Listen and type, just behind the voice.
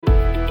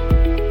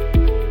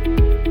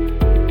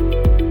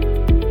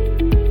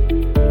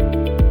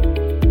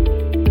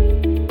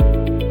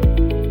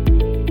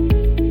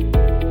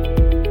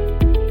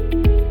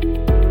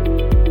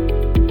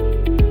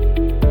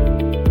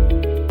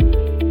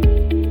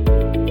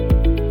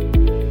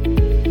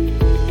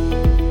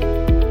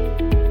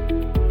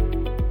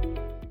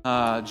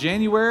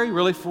January,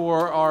 really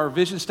for our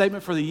vision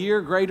statement for the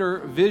year, Greater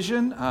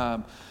Vision.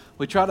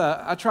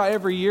 I try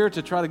every year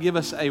to try to give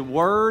us a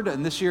word,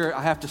 and this year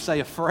I have to say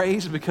a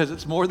phrase because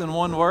it's more than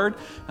one word,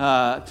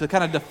 to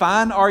kind of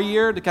define our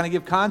year, to kind of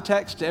give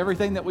context to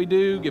everything that we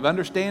do, give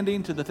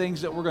understanding to the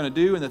things that we're going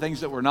to do and the things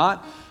that we're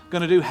not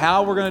going to do,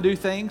 how we're going to do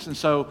things. And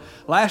so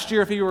last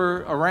year, if you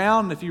were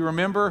around, if you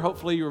remember,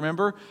 hopefully you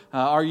remember,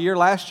 our year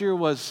last year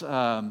was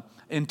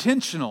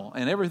intentional,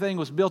 and everything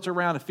was built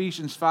around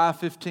Ephesians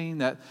 5:15,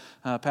 that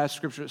passage of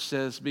scripture that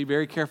says, "Be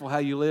very careful how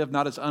you live,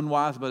 not as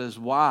unwise, but as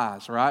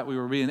wise." Right? We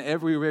were being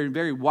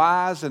very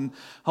wise, and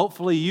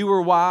hopefully you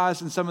were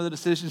wise in some of the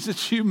decisions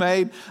that you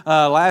made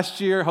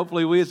last year.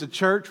 Hopefully we as a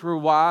church were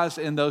wise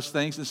in those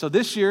things. And so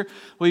this year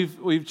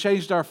we've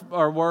changed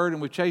our word,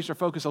 and we've changed our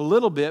focus a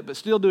little bit, but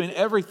still doing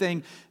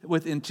everything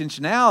with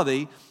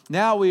intentionality.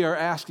 Now we are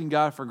asking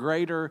God for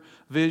greater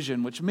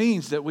vision, which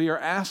means that we are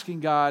asking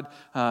God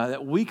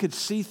that we could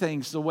see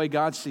things the way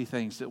God sees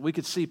things, that we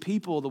could see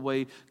people the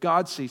way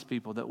God sees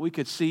people, that we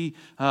could see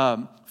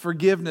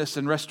forgiveness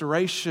and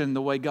restoration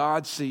the way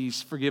God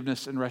sees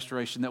forgiveness and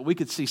restoration, that we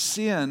could see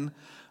sin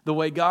the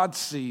way God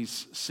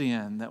sees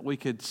sin, that we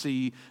could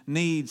see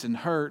needs and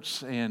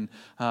hurts and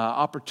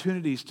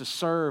opportunities to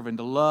serve and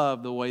to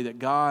love the way that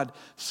God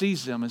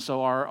sees them. And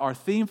so our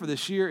theme for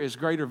this year is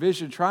Greater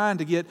Vision, trying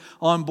to get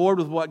on board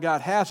with what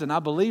God has. And I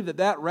believe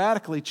that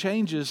radically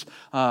changes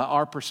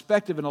our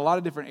perspective in a lot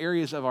of different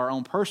areas of our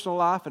own personal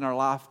life and our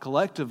life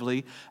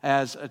collectively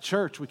as a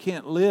church. We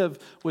can't live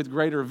with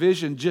greater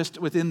vision just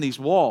within these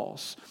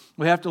walls.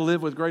 We have to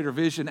live with greater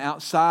vision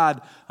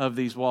outside of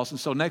these walls. And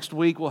so next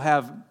week we'll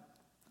have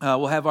our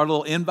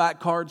little invite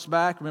cards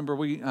back. Remember,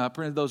 we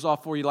printed those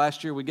off for you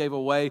last year. We gave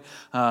away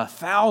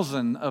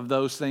 1,000 of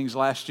those things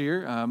last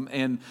year.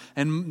 And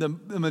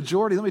the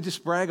majority, let me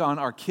just brag on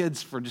our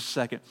kids for just a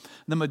second.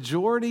 The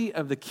majority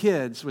of the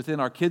kids within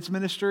our kids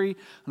ministry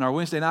and our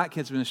Wednesday night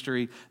kids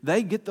ministry,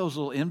 they get those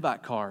little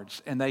invite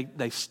cards, and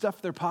they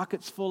stuff their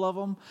pockets full of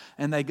them,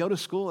 and they go to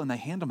school and they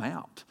hand them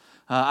out.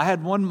 I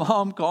had one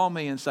mom call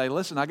me and say,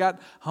 "Listen, I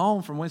got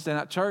home from Wednesday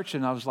night church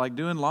and I was like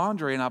doing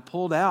laundry, and I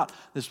pulled out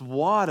this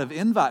wad of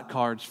invite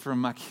cards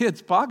from my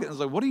kid's pocket." I was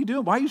like, "What are you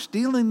doing? Why are you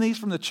stealing these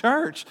from the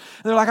church?"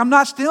 And they're like, "I'm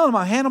not stealing them.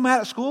 I hand them out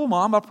at school,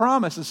 Mom, I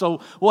promise." And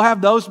so we'll have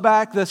those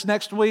back this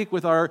next week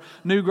with our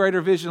new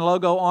Greater Vision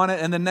logo on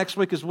it. And then next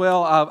week as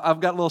well,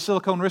 I've got little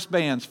silicone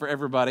wristbands for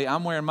everybody.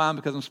 I'm wearing mine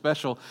because I'm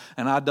special,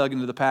 and I dug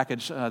into the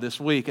package this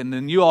week. And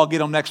then you all get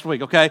them next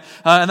week, okay?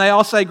 And they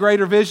all say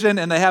Greater Vision,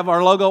 and they have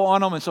our logo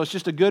on them. And so it's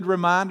just a good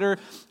reminder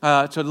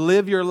to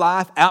live your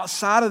life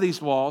outside of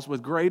these walls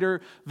with greater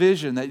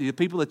vision, that the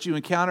people that you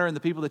encounter and the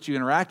people that you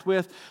interact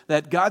with,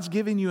 that God's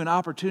giving you an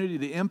opportunity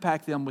to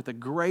impact them with a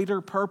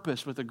greater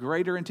purpose, with a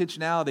greater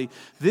intentionality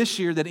this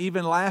year than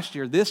even last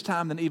year, this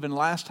time than even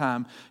last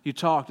time you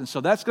talked. And so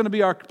that's going to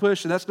be our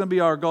push, and that's going to be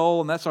our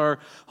goal, and that's our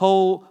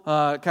whole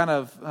kind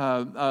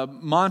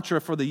of mantra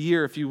for the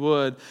year, if you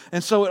would.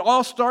 And so it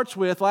all starts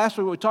with, last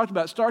week what we talked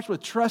about, starts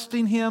with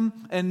trusting Him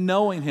and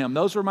knowing Him.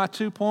 Those were my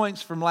 2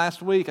 points from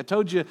last week. I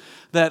told you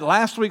that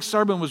last week's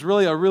sermon was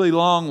really a really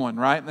long one,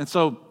 right? And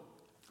so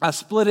I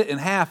split it in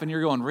half, and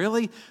you're going,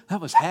 "Really? That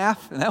was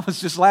half?" And that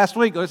was just last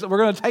week. We're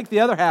going to take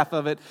the other half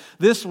of it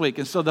this week.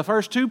 And so the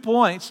first 2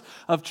 points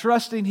of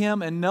trusting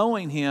Him and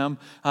knowing Him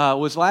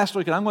was last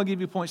week, and I'm going to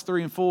give you points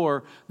 3 and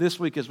 4 this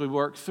week as we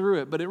work through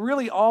it. But it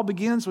really all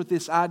begins with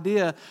this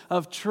idea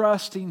of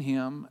trusting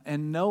Him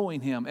and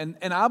knowing Him.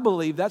 And I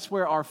believe that's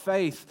where our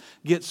faith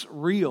gets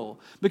real,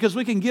 because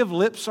we can give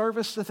lip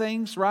service to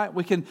things, right?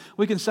 We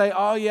can say,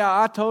 "Oh yeah,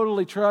 I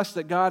totally trust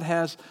that God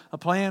has a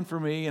plan for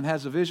me and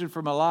has a vision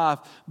for my life."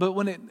 But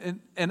when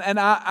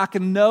I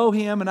can know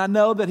Him, and I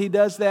know that He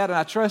does that, and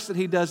I trust that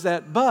He does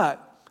that.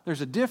 But there's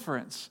a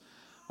difference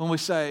when we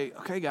say,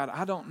 "Okay, God,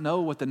 I don't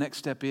know what the next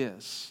step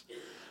is.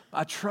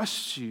 I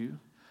trust You.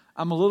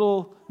 I'm a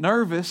little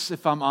nervous,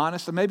 if I'm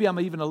honest, and maybe I'm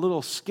even a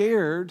little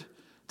scared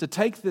to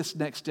take this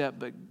next step.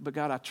 But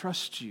God, I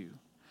trust You,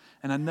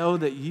 and I know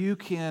that You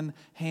can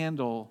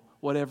handle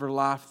whatever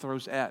life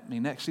throws at me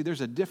next." See,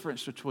 there's a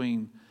difference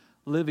between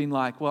living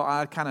like, "Well,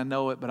 I kind of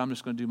know it, but I'm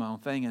just going to do my own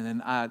thing," and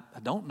then I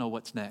don't know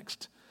what's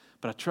next,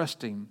 but I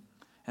trust Him,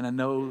 and I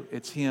know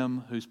it's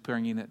Him who's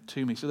bringing it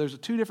to me. So there's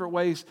 2 different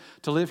ways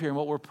to live here, and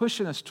what we're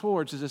pushing us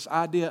towards is this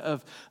idea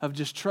of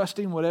just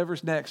trusting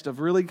whatever's next, of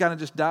really kind of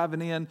just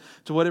diving in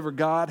to whatever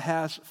God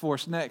has for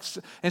us next.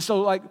 And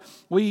so like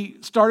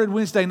we started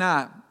Wednesday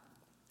night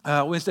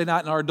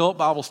in our adult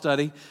Bible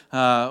study,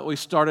 we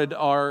started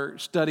our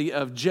study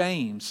of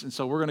James. And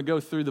so we're going to go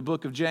through the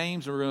book of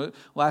James.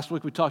 Last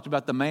week we talked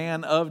about the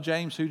man of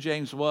James, who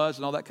James was,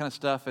 and all that kind of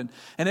stuff. And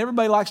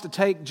everybody likes to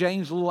take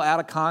James a little out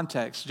of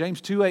context.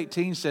 James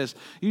 2:18 says,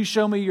 "You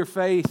show me your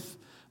faith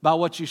by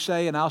what you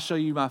say, and I'll show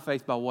you my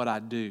faith by what I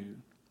do."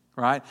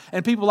 Right?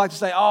 And people like to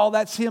say, "Oh,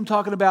 that's him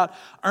talking about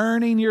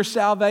earning your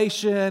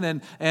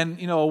salvation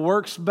and a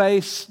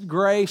works-based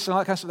grace and all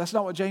that kind of stuff." That's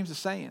not what James is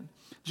saying.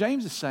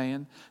 James is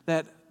saying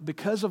that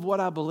because of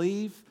what I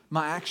believe,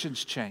 my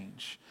actions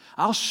change.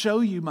 I'll show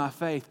you my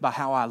faith by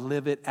how I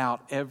live it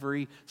out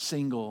every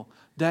single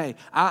day.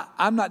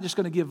 I'm not just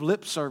going to give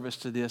lip service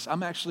to this.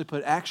 I'm actually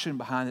put action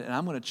behind it, and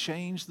I'm going to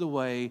change the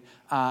way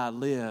I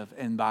live.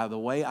 And by the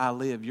way I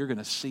live, you're going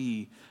to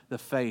see the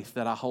faith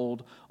that I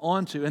hold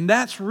on to. And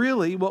that's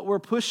really what we're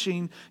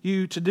pushing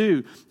you to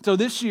do. So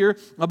this year,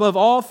 above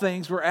all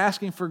things, we're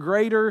asking for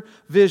greater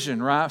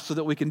vision, right? So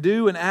that we can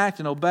do and act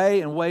and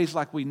obey in ways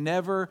like we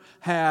never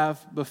have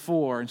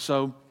before. And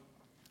so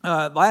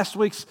last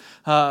week's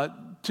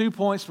 2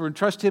 points were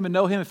trust Him and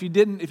know Him. If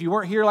you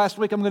weren't here last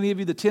week, I'm going to give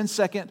you the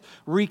 10-second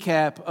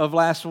recap of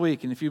last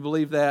week. And if you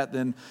believe that,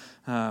 then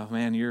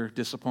man, you're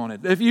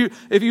disappointed. If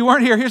you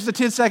weren't here, here's the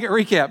 10-second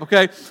recap,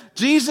 okay?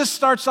 Jesus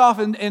starts off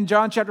in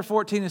John chapter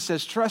 14 and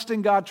says, trust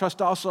in God,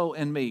 trust also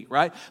in me,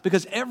 right?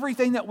 Because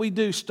everything that we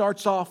do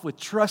starts off with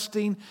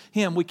trusting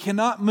Him. We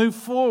cannot move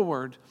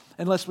forward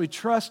unless we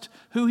trust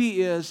who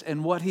He is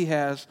and what He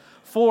has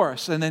for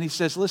us. And then He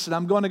says, listen,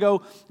 I'm going to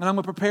go and I'm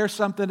going to prepare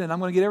something and I'm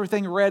going to get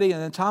everything ready.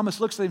 And then Thomas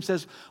looks at him and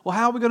says, well,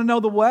 how are we going to know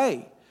the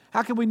way?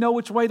 How can we know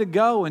which way to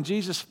go? And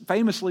Jesus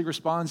famously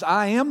responds,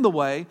 I am the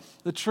way,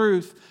 the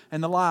truth,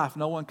 and the life.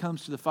 No one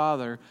comes to the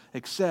Father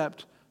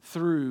except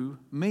through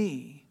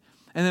me.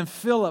 And then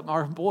Philip,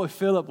 our boy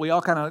Philip, we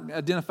all kind of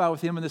identify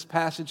with him in this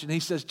passage. And he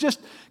says, just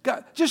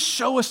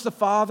show us the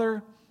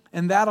Father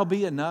and that'll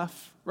be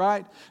enough.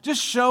 Right?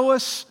 Just show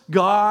us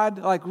God,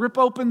 like rip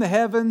open the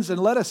heavens and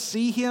let us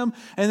see Him,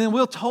 and then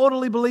we'll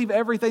totally believe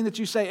everything that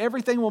you say.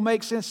 Everything will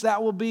make sense.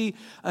 That will be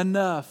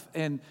enough.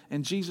 And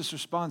Jesus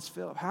responds,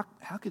 Philip,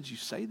 how could you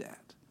say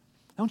that?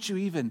 Don't you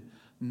even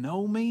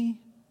know me?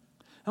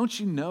 Don't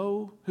you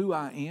know who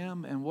I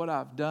am and what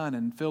I've done?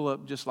 And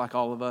Philip, just like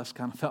all of us,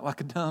 kind of felt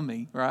like a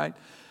dummy, right?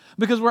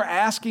 Because we're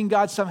asking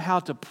God somehow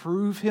to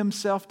prove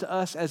Himself to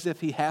us as if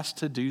He has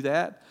to do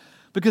that.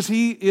 Because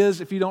He is,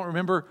 if you don't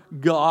remember,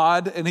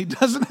 God, and He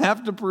doesn't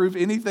have to prove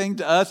anything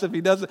to us if He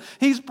doesn't.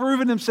 He's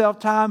proven Himself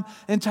time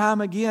and time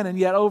again, and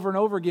yet over and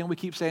over again we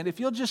keep saying, if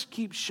you'll just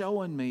keep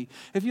showing me,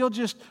 if you'll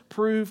just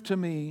prove to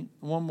me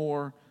one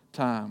more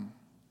time.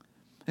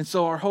 And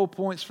so our whole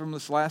points from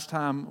this last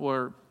time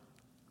were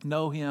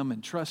know Him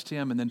and trust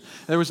Him. And then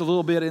there was a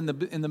little bit in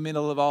the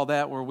middle of all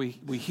that where we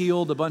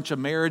healed a bunch of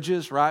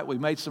marriages, right? We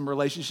made some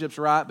relationships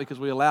right because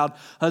we allowed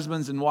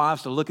husbands and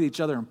wives to look at each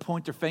other and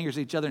point their fingers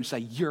at each other and say,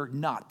 you're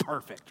not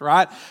perfect,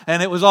 right?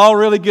 And it was all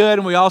really good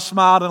and we all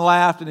smiled and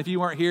laughed. And if you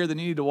weren't here, then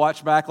you need to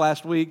watch back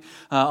last week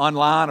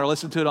online or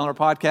listen to it on our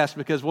podcast,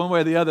 because one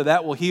way or the other,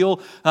 that will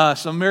heal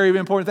some very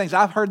important things.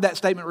 I've heard that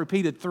statement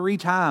repeated 3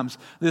 times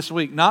this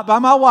week, not by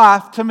my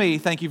wife, to me,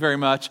 thank you very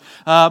much,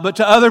 but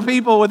to other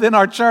people within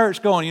our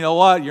church going, you know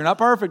what, you're not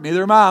perfect,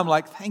 neither am I. I'm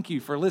like, thank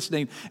you for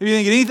listening. If you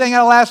didn't get anything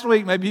out of last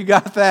week, maybe you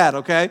got that,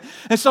 okay?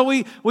 And so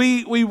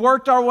we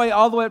worked our way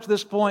all the way up to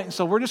this point, and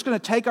so we're just going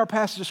to take our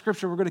passage of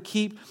Scripture, we're going to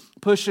keep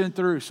pushing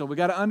through. So we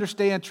got to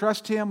understand,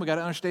 trust Him, we got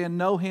to understand,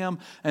 know Him,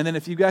 and then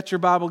if you got your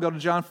Bible, go to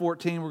John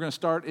 14, we're going to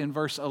start in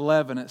verse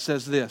 11. It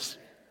says this.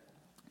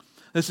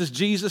 This is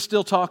Jesus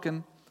still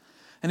talking,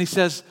 and He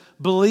says,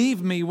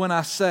 believe me when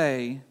I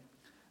say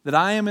that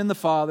I am in the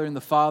Father and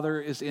the Father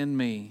is in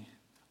me,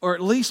 or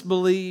at least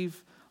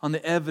believe on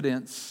the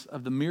evidence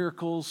of the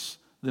miracles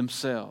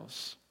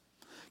themselves.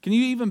 Can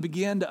you even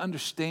begin to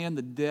understand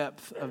the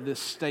depth of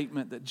this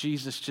statement that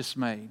Jesus just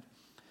made?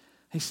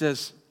 He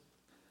says,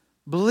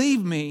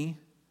 believe me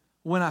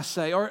when I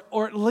say, or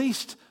at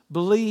least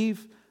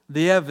believe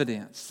the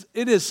evidence.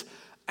 It is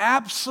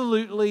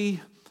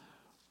absolutely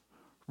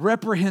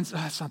reprehensible,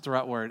 that's not the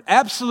right word,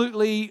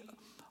 absolutely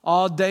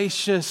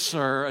audacious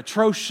or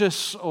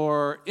atrocious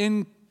or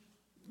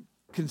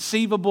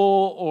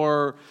inconceivable,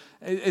 or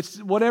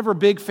it's whatever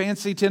big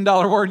fancy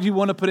 $10 word you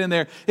want to put in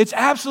there. It's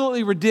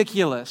absolutely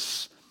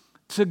ridiculous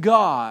to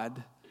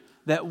God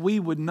that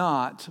we would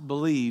not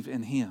believe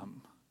in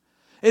Him.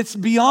 It's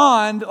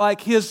beyond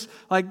His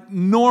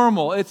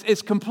normal.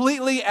 It's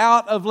completely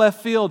out of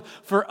left field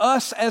for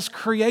us as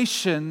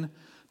creation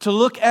to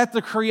look at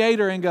the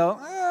Creator and go,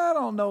 I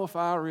don't know if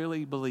I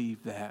really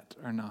believe that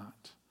or not.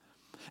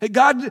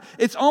 God,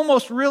 it's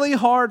almost really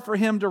hard for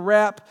Him to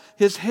wrap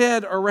His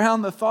head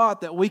around the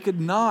thought that we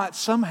could not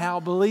somehow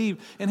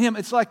believe in Him.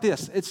 It's like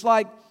this. It's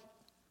like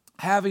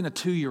having a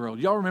 2-year-old.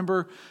 Y'all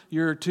remember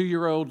your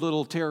 2-year-old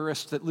little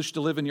terrorist that used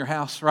to live in your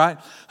house, right?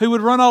 Who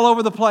would run all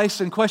over the place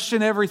and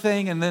question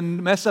everything and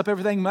then mess up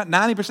everything.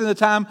 90% of the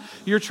time,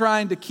 you're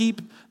trying to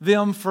keep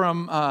them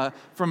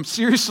from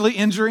seriously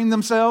injuring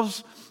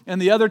themselves. And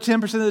the other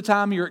 10% of the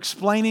time, you're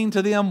explaining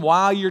to them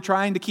why you're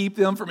trying to keep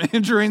them from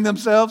injuring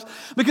themselves,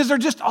 because they're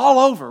just all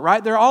over,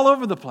 right? They're all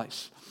over the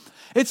place.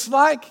 It's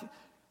like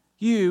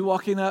you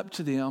walking up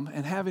to them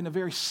and having a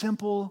very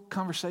simple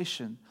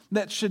conversation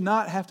that should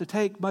not have to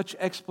take much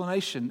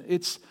explanation.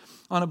 It's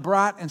on a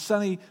bright and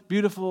sunny,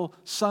 beautiful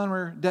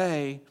summer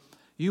day.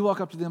 You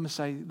walk up to them and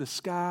say, the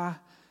sky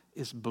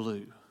is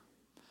blue.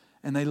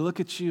 And they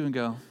look at you and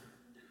go,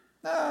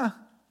 I'm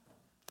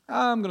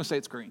going to say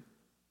it's green.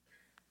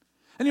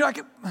 And you're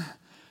like,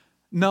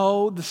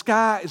 no, the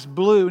sky is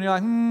blue. And you're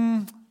like,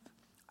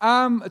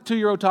 I'm a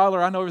 2-year-old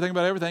toddler. I know everything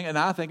about everything, and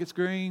I think it's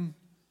green.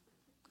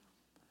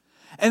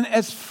 And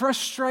as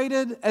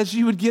frustrated as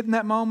you would get in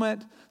that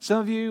moment, some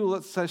of you,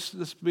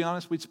 let's be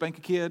honest, we'd spank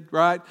a kid,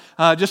 right?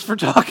 Just for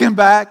talking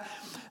back.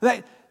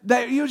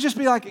 That you would just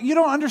be like, you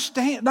don't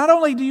understand. Not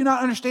only do you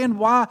not understand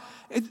why,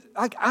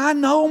 I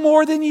know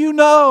more than you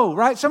know,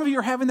 right? Some of you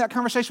are having that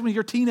conversation with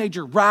your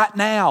teenager right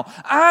now.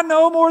 I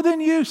know more than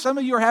you. Some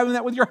of you are having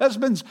that with your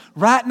husbands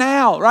right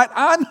now, right?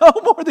 I know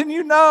more than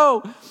you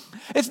know.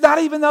 It's not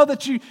even though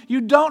that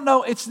you don't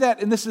know, it's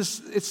that, and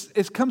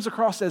it comes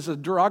across as a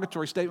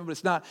derogatory statement, but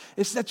it's not.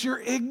 It's that you're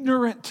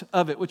ignorant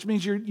of it, which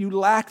means you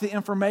lack the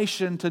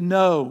information to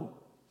know.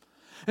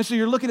 And so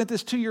you're looking at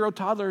this 2-year-old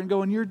toddler and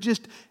going, you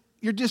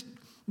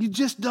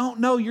just don't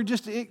know.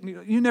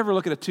 You never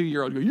look at a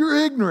 2-year-old and go, you're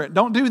ignorant.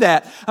 Don't do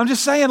that. I'm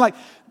just saying,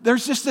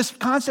 there's just this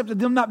concept of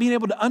them not being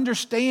able to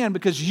understand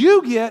because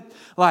you get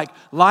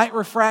light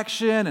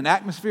refraction and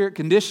atmospheric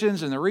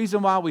conditions, and the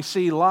reason why we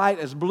see light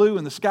as blue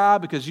in the sky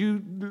because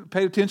you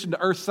paid attention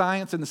to earth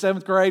science in the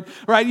 7th grade,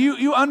 right?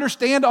 You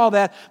understand all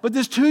that, but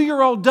this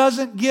 2-year-old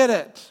doesn't get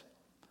it.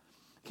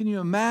 Can you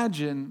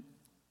imagine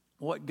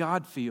what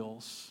God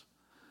feels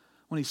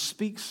when He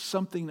speaks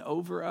something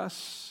over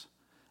us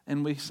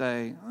and we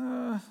say,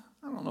 I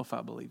don't know if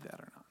I believe that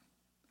or not.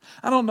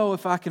 I don't know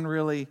if I can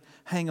really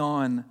hang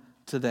on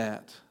to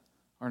that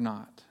or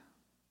not.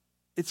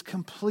 It's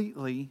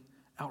completely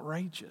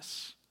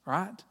outrageous,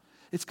 right?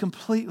 It's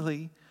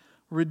completely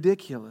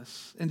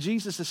ridiculous. And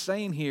Jesus is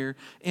saying here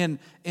in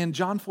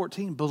John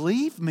 14,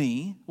 believe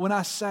me when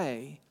I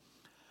say,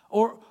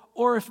 or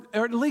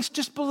at least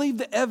just believe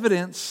the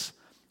evidence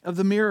of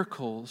the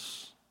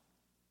miracles.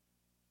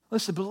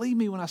 Listen, believe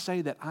me when I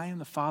say that I am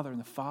the Father and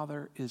the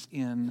Father is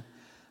in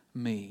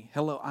me.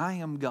 Hello, I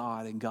am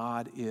God and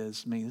God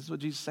is me. This is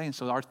what Jesus is saying.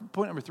 So our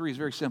point number 3 is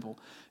very simple.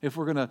 If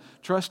we're going to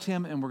trust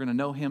Him and we're going to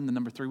know Him, then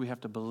number 3, we have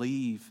to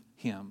believe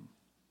Him.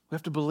 We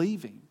have to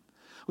believe Him.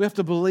 We have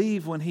to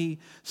believe when He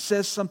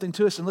says something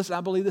to us. And listen, I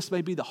believe this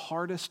may be the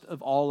hardest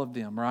of all of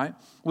them, right?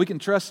 We can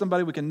trust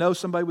somebody, we can know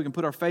somebody, we can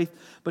put our faith,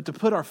 but to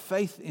put our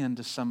faith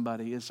into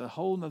somebody is a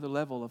whole nother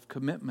level of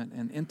commitment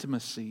and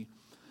intimacy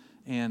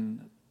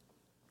and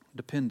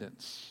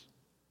dependence.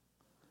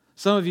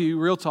 Some of you,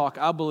 real talk,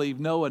 I believe,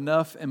 know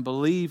enough and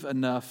believe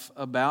enough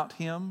about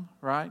Him,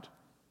 right?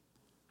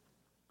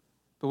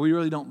 But we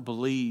really don't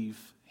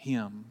believe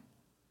Him.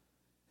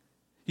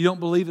 You don't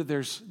believe that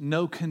there's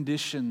no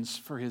conditions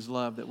for His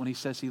love, that when He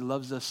says He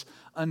loves us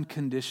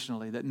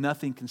unconditionally, that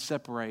nothing can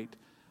separate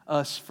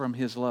us from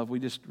His love. We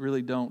just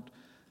really don't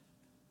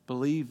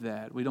believe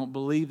that. We don't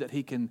believe that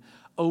He can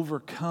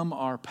overcome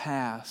our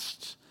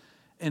past,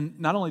 and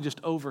not only just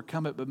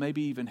overcome it, but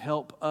maybe even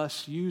help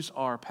us use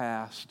our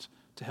past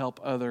to help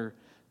other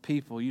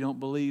people. You don't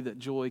believe that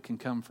joy can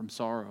come from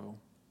sorrow.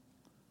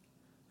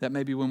 That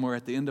maybe when we're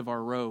at the end of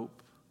our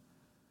rope,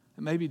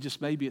 maybe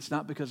it's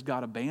not because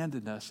God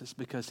abandoned us, it's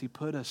because He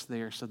put us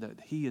there so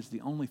that He is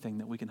the only thing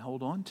that we can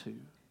hold on to.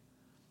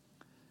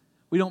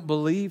 We don't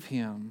believe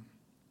Him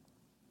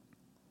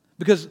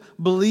because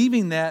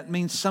believing that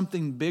means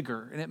something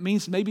bigger. And it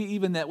means maybe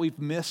even that we've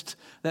missed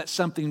that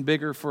something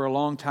bigger for a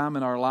long time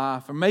in our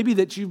life. Or maybe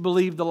that you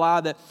believe the lie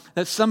that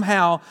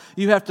somehow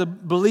you have to,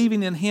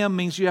 believing in Him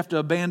means you have to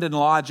abandon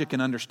logic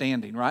and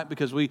understanding, right?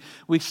 Because we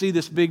see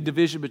this big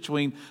division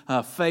between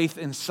faith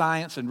and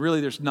science, and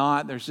really there's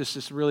not. There's just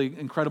this really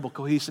incredible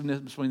cohesiveness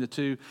between the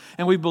two.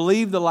 And we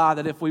believe the lie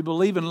that if we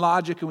believe in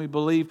logic and we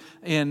believe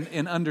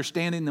in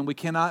understanding, then we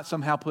cannot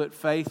somehow put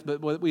faith.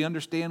 But what we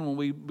understand when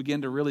we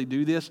begin to really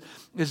do this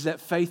is that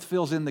faith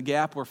fills in the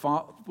gap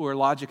where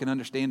logic and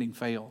understanding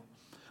fail.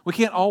 We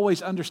can't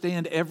always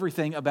understand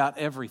everything about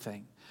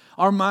everything.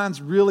 Our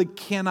minds really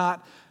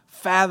cannot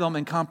fathom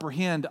and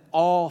comprehend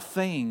all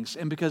things.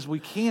 And because we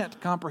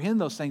can't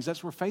comprehend those things,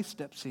 that's where faith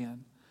steps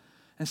in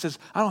and says,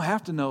 I don't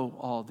have to know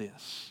all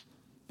this.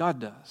 God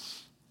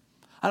does.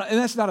 And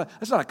that's not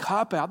a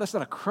cop-out. That's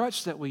not a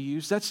crutch that we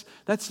use.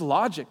 That's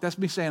logic. That's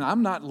me saying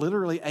I'm not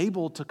literally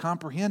able to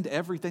comprehend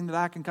everything that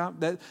I can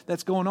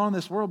that's going on in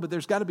this world, but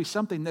there's got to be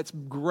something that's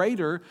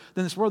greater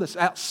than this world, that's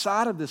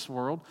outside of this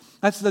world.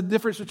 That's the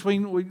difference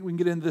between, we can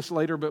get into this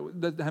later, but it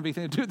doesn't have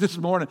anything to do with this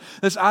morning.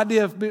 This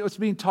idea of what's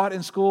being taught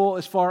in school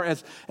as far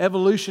as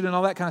evolution and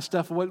all that kind of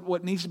stuff,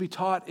 what needs to be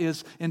taught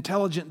is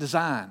intelligent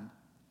design.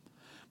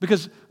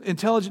 Because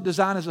intelligent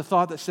design is a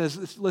thought that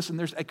says, listen,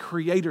 there's a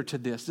creator to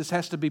this. This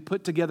has to be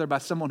put together by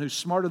someone who's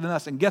smarter than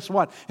us. And guess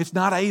what? It's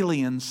not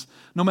aliens.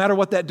 No matter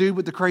what that dude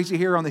with the crazy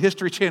hair on the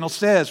History Channel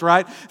says,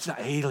 right? It's not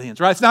aliens,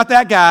 right? It's not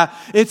that guy.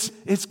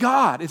 It's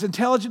God. It's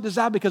intelligent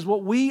design because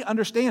what we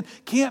understand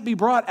can't be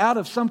brought out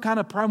of some kind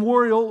of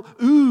primordial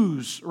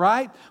ooze,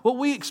 right? What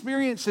we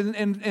experience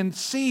and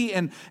see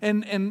and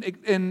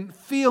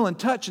feel and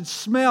touch and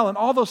smell and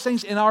all those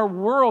things in our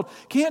world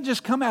can't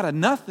just come out of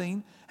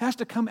nothing. Has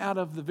to come out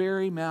of the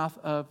very mouth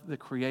of the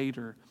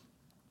Creator.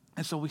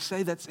 And so we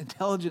say that's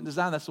intelligent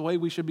design. That's the way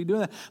we should be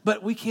doing that.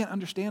 But we can't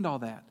understand all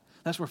that.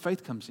 That's where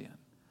faith comes in.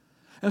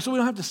 And so we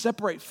don't have to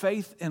separate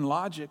faith and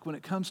logic when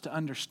it comes to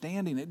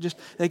understanding.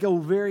 They go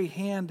very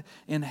hand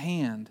in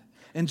hand.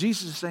 And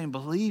Jesus is saying,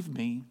 believe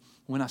me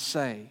when I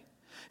say.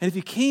 And if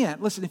you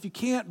can't, listen, if you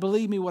can't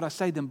believe me what I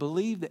say, then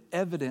believe the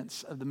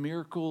evidence of the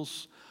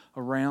miracles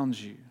around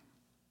you.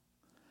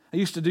 I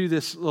used to do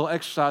this little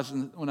exercise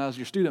when I was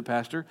your student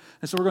pastor,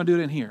 and so we're going to do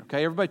it in here,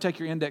 okay? Everybody take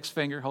your index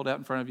finger, hold it out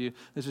in front of you.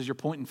 This is your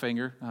pointing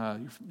finger,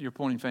 your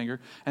pointing finger,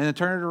 and then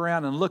turn it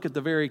around and look at the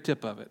very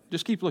tip of it.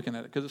 Just keep looking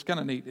at it because it's kind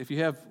of neat. If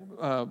you have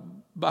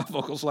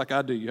bifocals like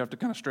I do, you have to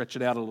kind of stretch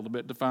it out a little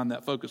bit to find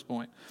that focus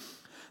point.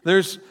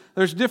 There's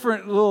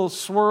different little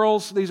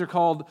swirls. These are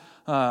called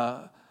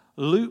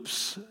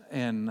loops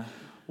and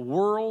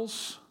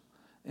whirls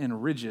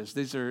and ridges.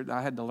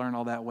 I had to learn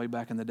all that way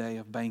back in the day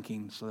of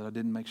banking so that I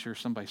didn't make sure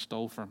somebody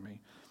stole from me.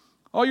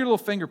 All your little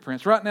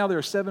fingerprints. Right now there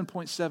are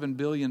 7.7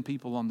 billion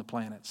people on the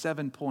planet.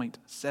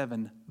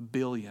 7.7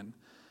 billion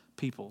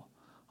people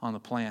on the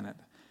planet.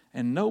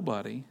 And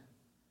nobody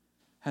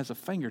has a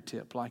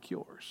fingertip like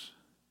yours.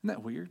 Isn't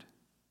that weird?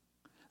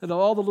 That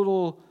all the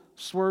little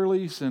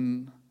swirlies,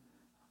 and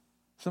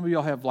some of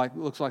y'all have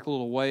looks like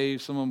little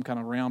waves. Some of them kind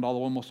of round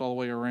almost all the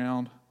way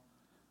around.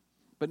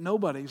 But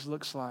nobody's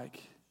looks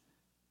like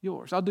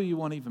yours. I'll do you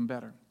one even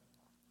better.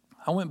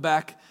 I went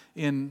back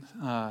in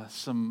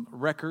some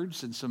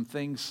records and some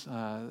things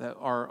that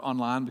are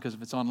online, because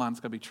if it's online, it's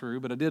going to be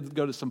true. But I did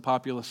go to some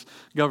populous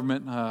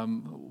government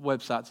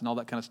websites and all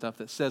that kind of stuff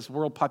that says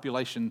world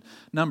population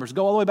numbers.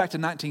 Go all the way back to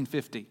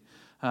 1950.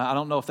 I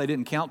don't know if they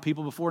didn't count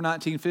people before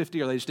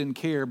 1950 or they just didn't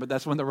care, but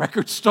that's when the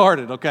record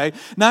started, okay?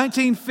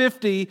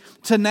 1950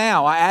 to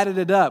now, I added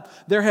it up.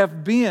 There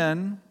have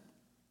been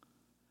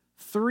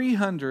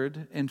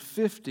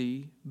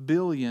 350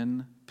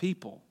 billion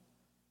people.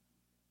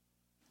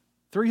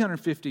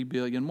 350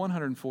 billion,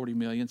 140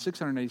 million,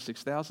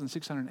 686,000,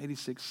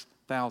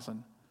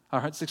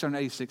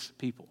 686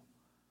 people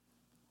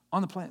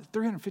on the planet.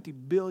 350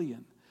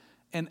 billion.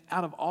 And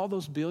out of all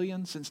those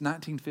billions since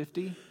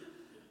 1950,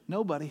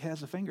 nobody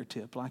has a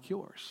fingertip like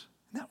yours.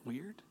 Isn't that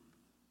weird?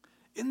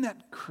 Isn't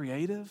that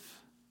creative?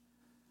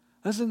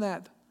 Doesn't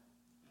that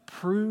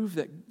prove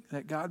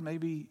that God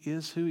maybe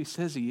is who He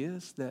says He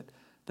is? That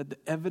the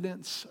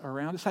evidence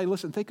around us. Hey,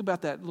 listen, think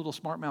about that little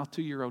smart-mouthed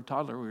 2-year-old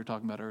toddler we were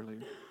talking about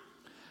earlier.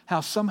 How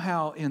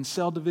somehow in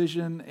cell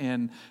division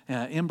and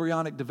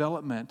embryonic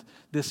development,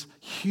 this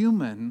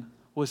human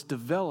was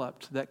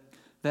developed that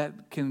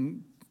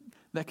can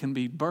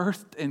be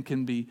birthed and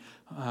can be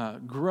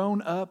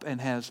grown up and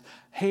has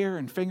hair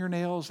and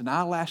fingernails and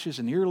eyelashes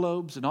and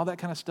earlobes and all that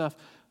kind of stuff,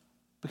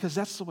 because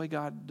that's the way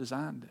God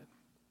designed it.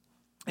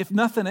 If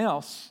nothing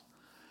else,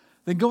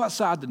 then go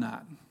outside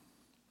tonight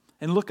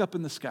and look up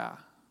in the sky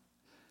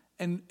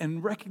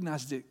and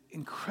recognize the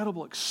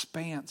incredible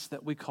expanse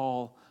that we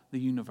call the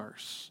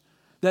universe.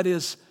 That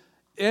is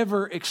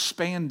ever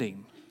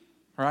expanding,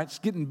 right? It's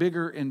getting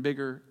bigger and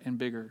bigger and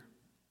bigger.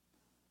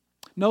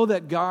 Know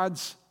that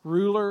God's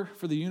ruler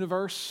for the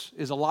universe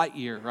is a light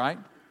year, right?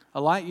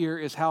 A light year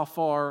is how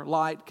far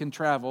light can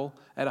travel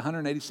at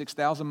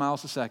 186,000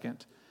 miles a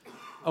second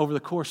over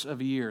the course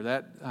of a year.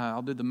 That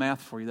I'll do the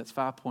math for you. That's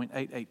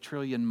 5.88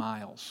 trillion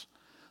miles.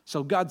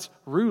 So God's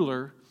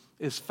ruler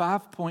is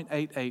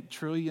 5.88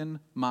 trillion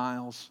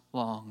miles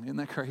long. Isn't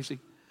that crazy?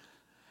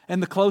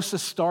 And the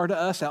closest star to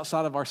us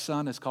outside of our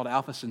sun is called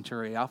Alpha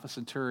Centauri. Alpha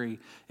Centauri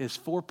is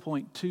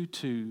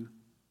 4.22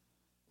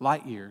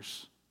 light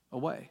years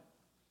away.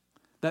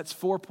 That's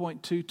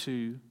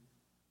 4.22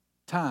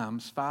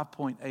 times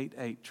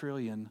 5.88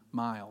 trillion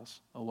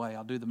miles away.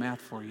 I'll do the math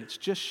for you. It's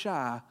just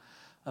shy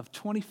of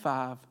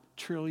 25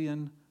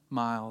 trillion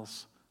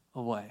miles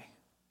away.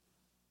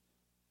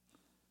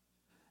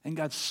 And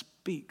God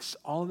speaks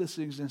all of this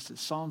in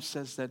existence. Psalm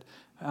says that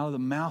out of the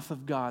mouth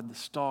of God, the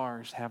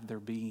stars have their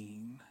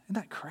being. Isn't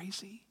that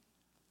crazy?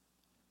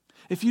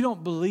 If you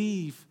don't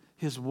believe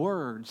His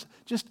words,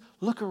 just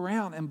look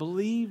around and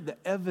believe the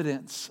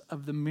evidence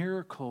of the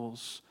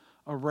miracles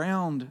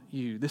around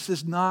you. This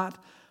is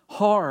not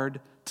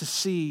hard to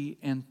see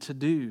and to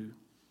do.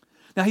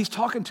 Now, He's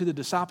talking to the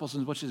disciples,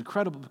 which is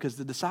incredible because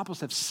the disciples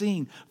have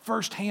seen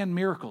firsthand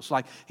miracles.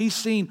 Like He's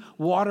seen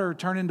water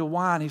turn into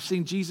wine. He's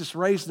seen Jesus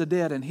raise the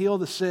dead and heal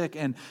the sick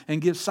and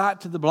give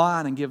sight to the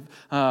blind and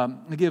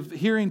give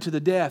hearing to the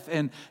deaf.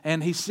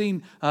 And He's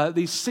seen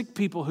these sick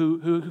people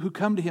who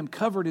come to Him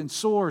covered in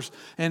sores,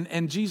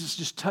 and Jesus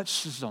just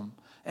touches them.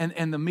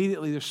 And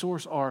immediately their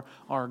sores are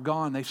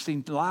gone. They've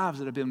seen lives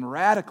that have been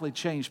radically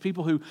changed.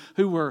 People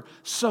who were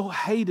so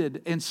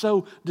hated and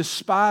so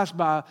despised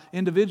by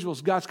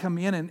individuals, God's come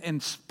in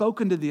and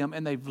spoken to them,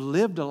 and they've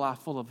lived a life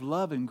full of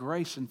love and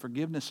grace and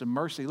forgiveness and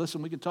mercy.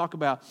 Listen, we can talk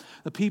about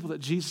the people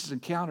that Jesus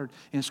encountered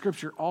in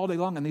Scripture all day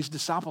long, and these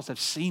disciples have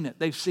seen it.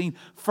 They've seen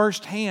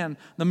firsthand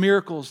the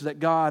miracles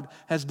that God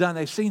has done.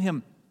 They've seen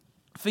Him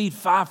feed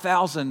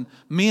 5,000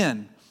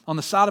 men on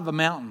the side of a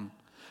mountain.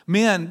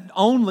 Men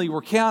only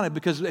were counted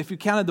because if you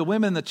counted the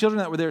women and the children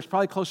that were there, it's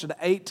probably closer to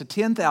 8,000 to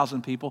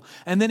 10,000 people.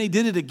 And then He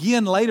did it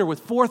again later with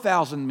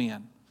 4,000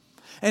 men.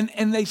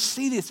 And they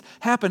see this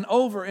happen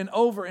over and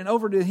over and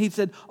over. And He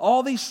said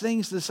all these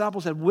things the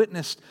disciples had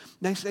witnessed.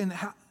 They said,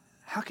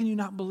 How can you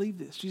not believe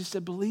this? Jesus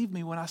said, believe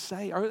me when I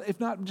say, or if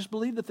not, just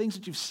believe the things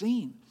that you've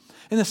seen.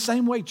 In the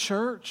same way,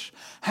 church,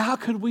 how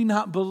could we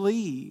not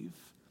believe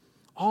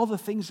all the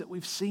things that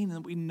we've seen and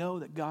that we know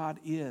that God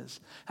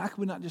is? How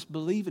can we not just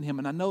believe in Him?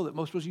 And I know that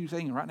most of you are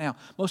saying right now,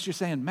 most of you are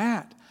saying,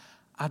 Matt,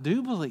 I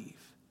do believe.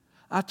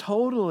 I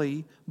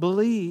totally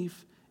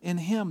believe in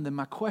Him. Then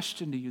my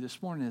question to you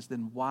this morning is,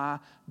 then why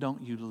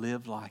don't you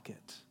live like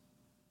it?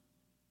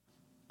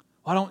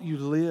 Why don't you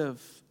live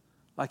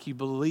like you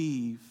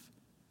believe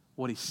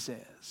what He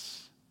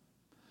says?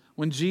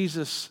 When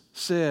Jesus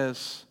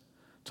says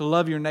to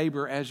love your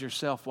neighbor as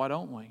yourself, why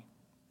don't we?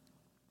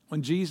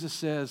 When Jesus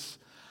says,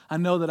 I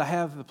know that I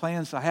have the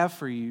plans I have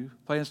for you,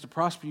 plans to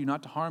prosper you,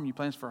 not to harm you,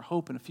 plans for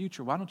hope and a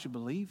future, why don't you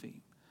believe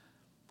Him?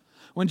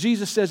 When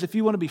Jesus says, if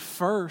you want to be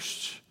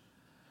first,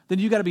 then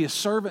you got to be a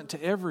servant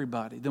to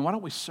everybody, then why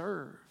don't we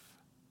serve?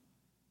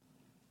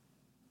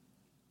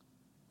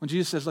 When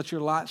Jesus says, let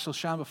your light so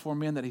shine before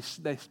men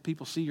that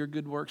people see your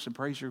good works and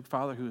praise your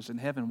Father who is in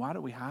heaven, why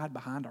do we hide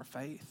behind our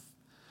faith?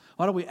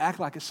 Why do we act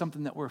like it's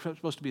something that we're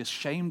supposed to be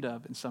ashamed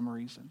of in some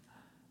reason?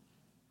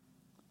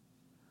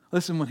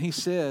 Listen, when He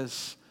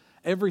says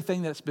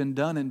everything that's been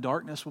done in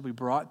darkness will be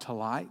brought to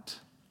light,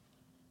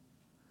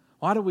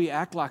 why do we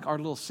act like our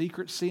little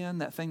secret sin,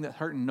 that thing that's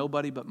hurting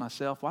nobody but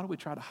myself, why do we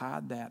try to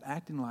hide that,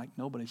 acting like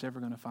nobody's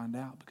ever going to find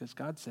out? Because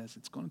God says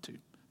it's going to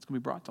be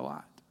brought to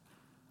light.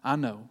 I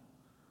know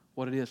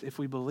what it is. If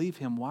we believe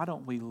Him, why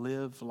don't we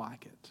live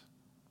like it?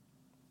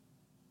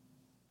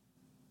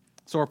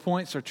 So our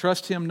points are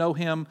trust Him, know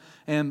Him,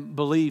 and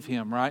believe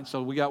Him, right?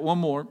 So we got one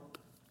more.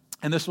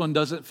 And this one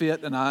doesn't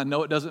fit, and I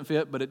know it doesn't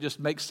fit, but it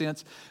just makes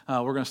sense.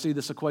 We're going to see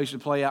this equation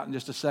play out in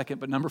just a second.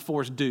 But number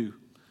 4 is do.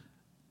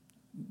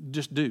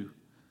 Just do.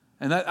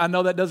 And I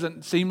know that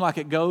doesn't seem like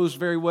it goes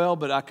very well,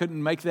 but I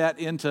couldn't make that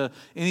into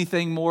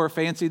anything more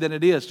fancy than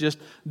it is. Just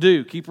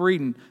do. Keep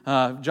reading.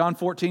 John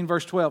 14,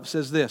 verse 12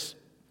 says this.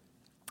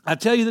 I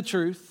tell you the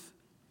truth.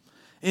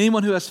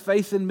 Anyone who has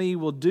faith in me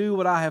will do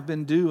what I have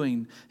been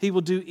doing. He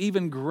will do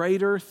even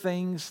greater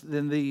things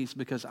than these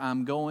because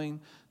I'm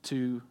going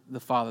to the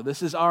Father.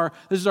 This is our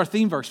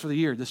theme verse for the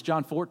year. This is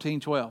John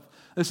 14:12.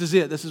 This is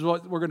it. This is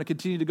what we're going to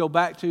continue to go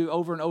back to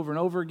over and over and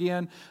over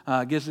again.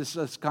 Gives us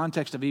this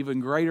context of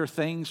even greater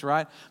things,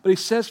 right? But He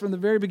says from the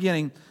very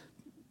beginning,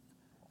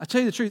 I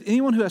tell you the truth,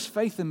 anyone who has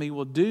faith in me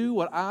will do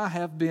what I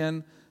have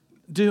been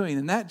doing.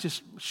 And that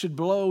just should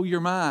blow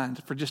your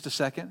mind for just a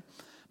second.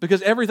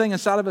 Because everything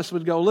inside of us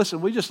would go, listen,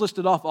 we just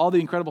listed off all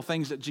the incredible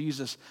things that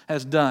Jesus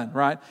has done,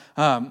 right?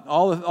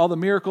 All the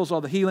miracles,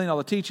 all the healing, all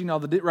the teaching, all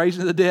the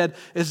raising of the dead.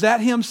 Is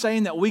that Him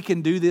saying that we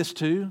can do this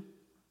too?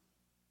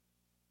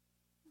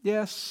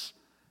 Yes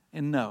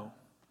and no.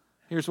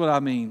 Here's what I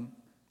mean.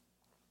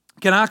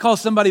 Can I call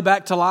somebody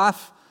back to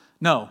life?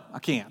 No, I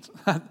can't.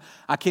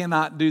 I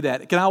cannot do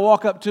that. Can I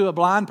walk up to a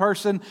blind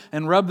person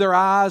and rub their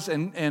eyes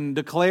and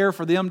declare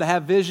for them to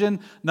have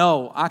vision?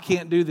 No, I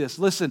can't do this.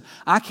 Listen,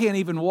 I can't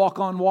even walk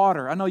on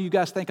water. I know you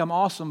guys think I'm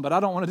awesome, but I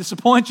don't want to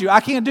disappoint you.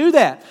 I can't do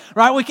that,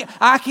 right?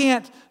 I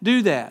can't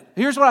do that.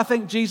 Here's what I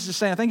think Jesus is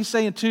saying. I think He's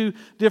saying 2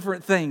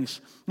 different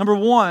things. Number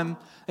 1,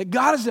 that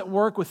God is at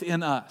work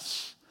within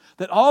us.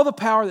 That all the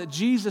power that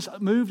Jesus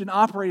moved and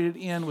operated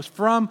in was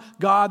from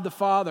God the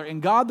Father.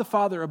 And God the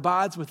Father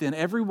abides within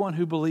everyone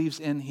who believes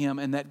in Him.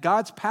 And that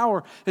God's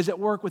power is at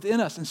work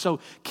within us. And so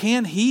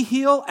can He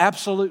heal?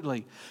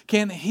 Absolutely.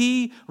 Can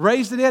He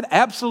raise the dead?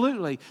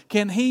 Absolutely.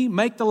 Can He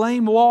make the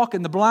lame walk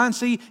and the blind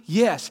see?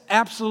 Yes,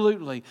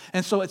 absolutely.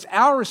 And so it's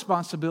our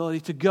responsibility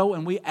to go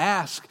and we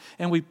ask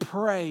and we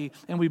pray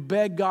and we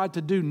beg God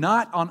to do,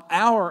 not on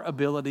our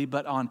ability,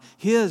 but on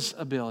His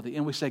ability.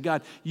 And we say,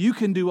 God, you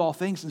can do all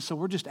things. And so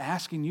we're just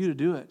asking you to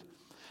do it.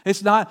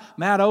 It's not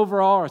Matt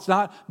Overall, or it's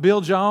not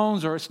Bill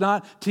Jones, or it's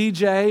not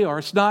TJ, or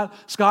it's not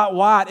Scott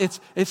White.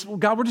 It's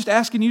God, we're just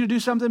asking you to do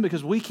something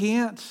because we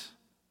can't.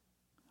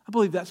 I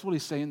believe that's what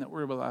He's saying that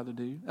we're allowed to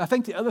do. I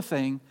think the other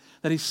thing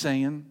that He's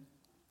saying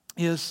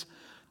is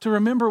to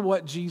remember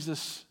what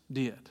Jesus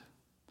did.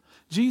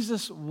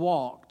 Jesus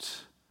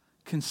walked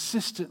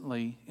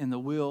consistently in the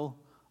will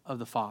of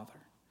the Father.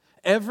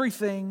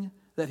 Everything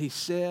that He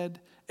said,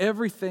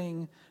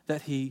 everything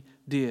that He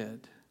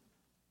did,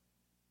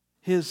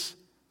 His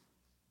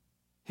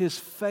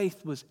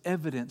faith was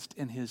evidenced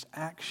in His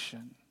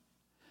action.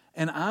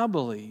 And I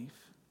believe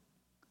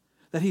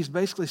that He's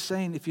basically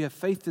saying, if you have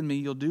faith in me,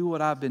 you'll do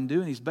what I've been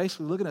doing. He's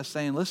basically looking at us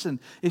saying, listen,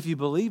 if you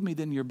believe me,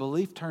 then your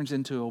belief turns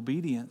into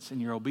obedience, and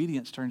your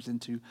obedience turns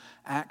into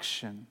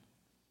action.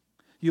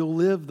 You'll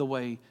live the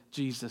way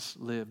Jesus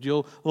lived.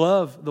 You'll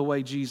love the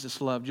way Jesus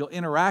loved. You'll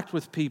interact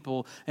with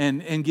people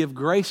and give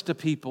grace to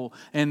people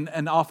and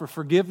offer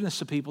forgiveness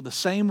to people the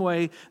same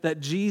way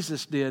that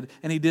Jesus did.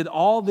 And He did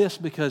all this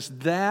because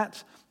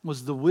that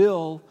was the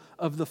will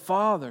of the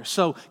Father.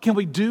 So can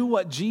we do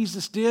what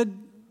Jesus did?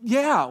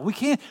 Yeah, we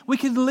can. We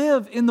can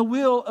live in the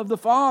will of the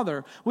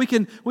Father. We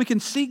can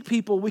seek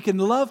people. We can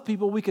love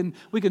people. We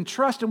can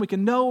trust and we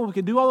can know and we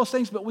can do all those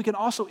things. But we can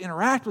also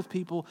interact with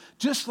people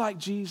just like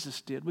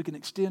Jesus did. We can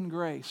extend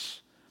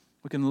grace.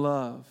 We can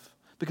love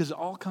because it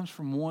all comes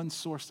from one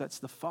source. That's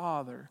the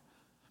Father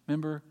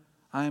Remember,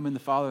 I am in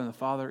the Father and the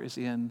Father is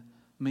in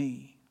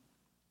me.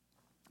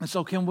 And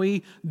so can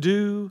we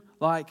do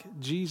like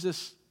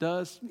Jesus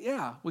does?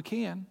 Yeah, we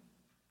can,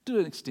 to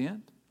an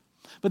extent.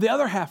 But the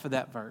other half of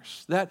that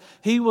verse, that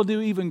he will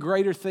do even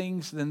greater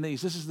things than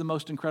these, this is the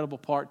most incredible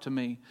part to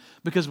me.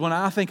 Because when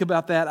I think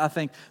about that, I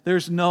think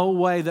there's no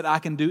way that I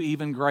can do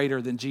even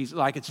greater than Jesus,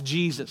 like it's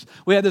Jesus.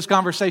 We had this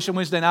conversation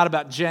Wednesday night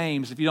about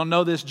James. If you don't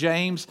know this,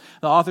 James,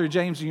 the author of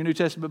James in your New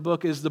Testament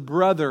book, is the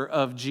brother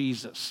of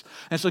Jesus.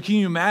 And so can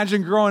you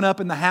imagine growing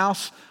up in the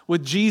house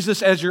with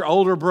Jesus as your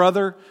older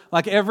brother?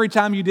 Like every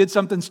time you did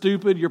something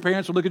stupid, your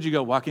parents would look at you and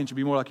go, why can't you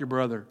be more like your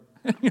brother?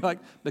 You're like,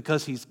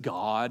 because he's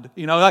God.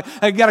 You know, like,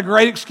 I got a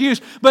great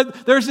excuse.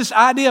 But there's this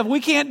idea of we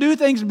can't do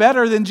things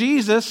better than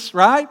Jesus,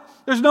 right?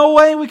 There's no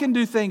way we can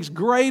do things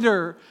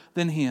greater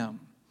than him.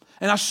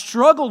 And I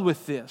struggled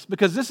with this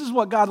because this is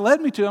what God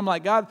led me to. I'm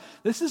like, God,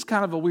 this is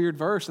kind of a weird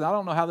verse, and I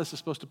don't know how this is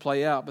supposed to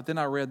play out. But then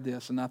I read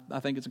this, and I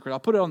think it's incredible.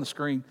 I'll put it on the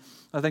screen.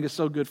 I think it's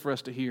so good for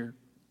us to hear.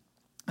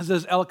 This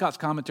is Ellicott's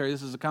commentary.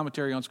 This is a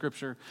commentary on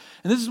Scripture.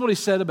 And this is what he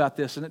said about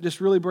this, and it just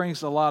really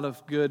brings a lot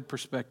of good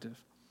perspective.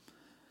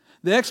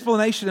 The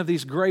explanation of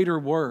these greater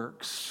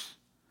works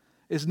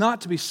is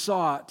not to be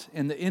sought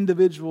in the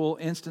individual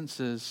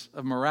instances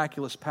of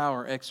miraculous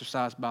power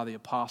exercised by the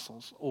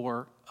apostles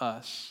or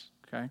us,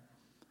 okay?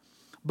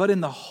 But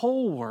in the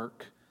whole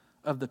work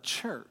of the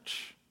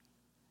church.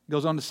 It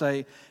goes on to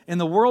say, in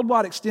the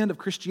worldwide extent of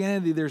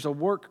Christianity, there's a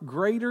work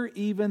greater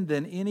even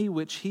than any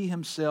which he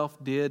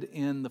himself did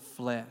in the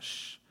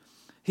flesh.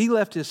 He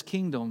left his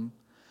kingdom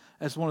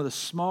as one of the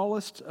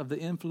smallest of the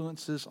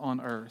influences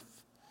on earth,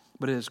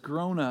 but it has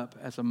grown up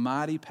as a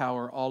mighty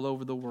power all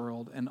over the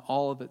world, and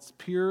all of its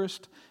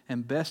purest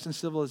and best in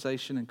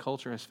civilization and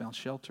culture has found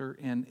shelter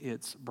in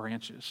its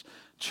branches.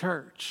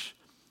 Church,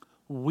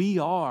 we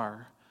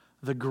are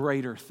the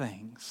greater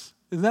things.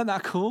 Isn't that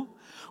not cool?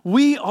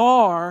 We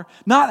are,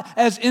 not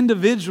as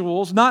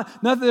individuals,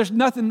 there's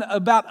nothing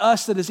about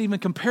us that is even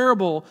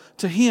comparable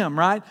to him,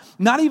 right?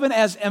 Not even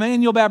as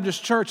Emmanuel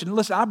Baptist Church. And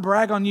listen, I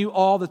brag on you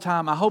all the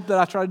time. I hope that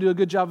I try to do a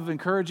good job of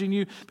encouraging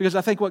you because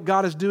I think what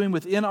God is doing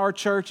within our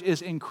church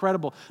is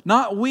incredible.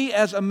 Not we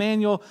as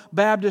Emmanuel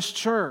Baptist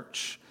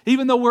Church.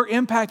 Even though we're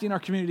impacting our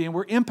community and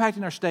we're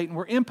impacting our state and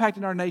we're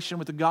impacting our nation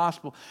with the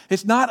gospel,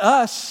 it's not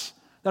us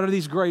that are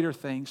these greater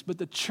things, but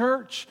the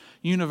church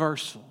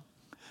universal.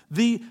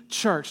 The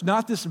church,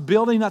 not this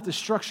building, not this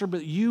structure,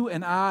 but you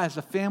and I as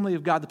a family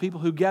of God, the people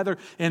who gather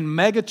in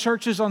mega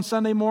churches on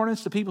Sunday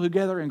mornings, the people who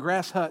gather in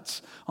grass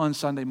huts on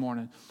Sunday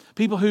morning,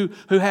 people who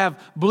have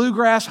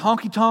bluegrass,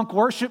 honky-tonk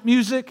worship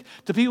music,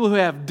 to people who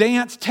have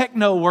dance,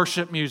 techno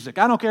worship music.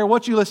 I don't care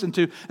what you listen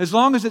to, as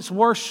long as it's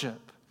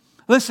worship.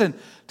 Listen,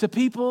 to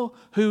people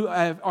who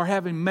are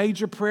having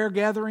major prayer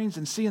gatherings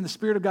and seeing the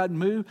Spirit of God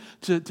move,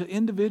 to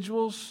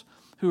individuals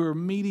who are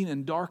meeting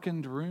in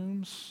darkened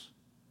rooms,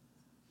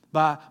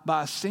 by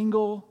a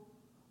single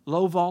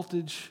low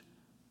voltage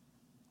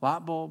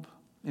light bulb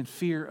in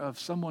fear of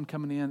someone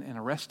coming in and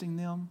arresting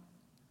them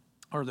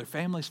or their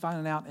families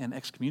finding out and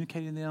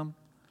excommunicating them.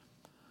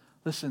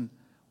 Listen,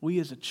 we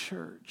as a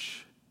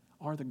church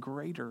are the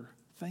greater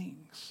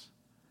things.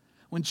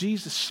 When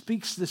Jesus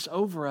speaks this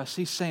over us,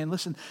 he's saying,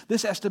 listen,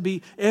 this has to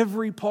be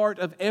every part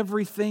of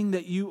everything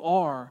that you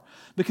are.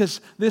 Because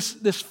this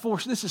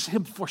is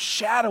him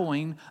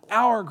foreshadowing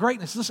our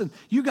greatness. Listen,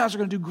 you guys are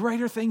going to do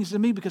greater things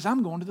than me because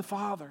I'm going to the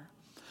Father.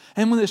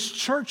 And when this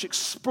church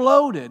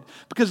exploded,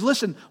 because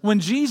listen, when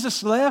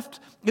Jesus left,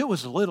 it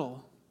was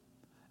little.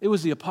 It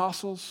was the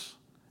apostles.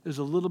 It was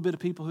a little bit of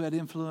people who had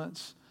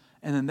influence.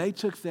 And then they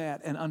took that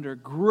and under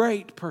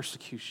great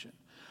persecution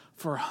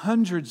for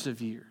hundreds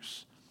of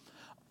years.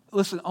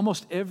 Listen,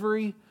 almost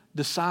every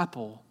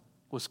disciple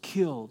was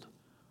killed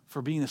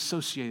for being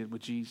associated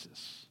with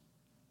Jesus.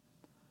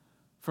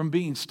 From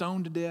being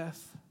stoned to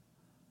death,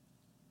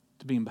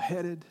 to being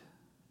beheaded,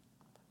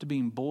 to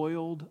being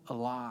boiled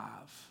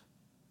alive.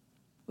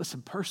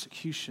 Listen,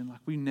 persecution like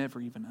we never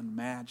even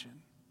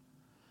imagined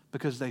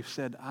because they've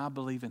said, I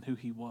believe in who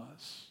he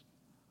was.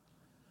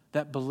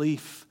 That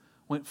belief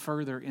went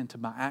further into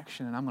my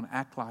action, and I'm going to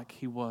act like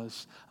he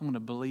was. I'm going to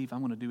believe. I'm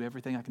going to do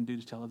everything I can do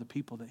to tell other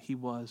people that he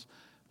was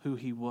who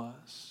he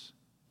was.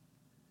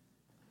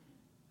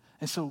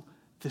 And so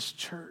this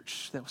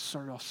church that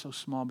started off so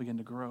small began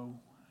to grow,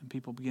 and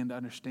people began to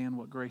understand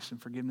what grace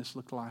and forgiveness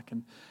looked like.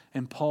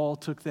 And Paul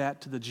took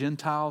that to the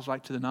Gentiles,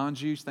 right, to the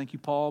non-Jews. Thank you,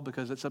 Paul,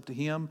 because it's up to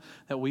him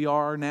that we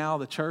are now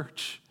the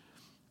church.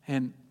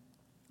 And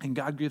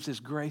God gives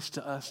his grace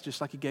to us just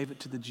like he gave it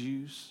to the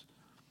Jews.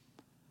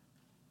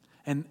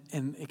 And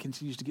it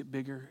continues to get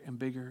bigger and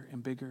bigger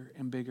and bigger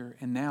and bigger.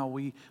 And now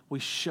we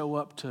show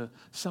up to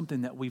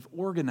something that we've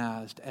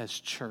organized as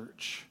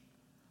church.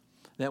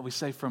 That we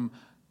say from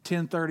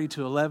 10:30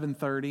 to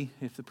 11:30,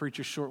 if the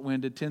preacher's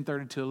short-winded,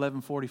 10:30 to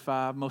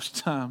 11:45 most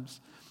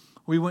times.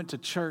 We went to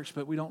church,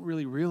 but we don't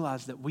really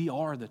realize that we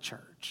are the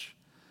church.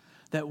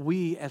 That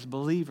we as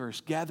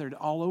believers gathered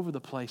all over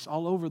the place,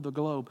 all over the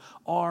globe,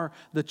 are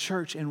the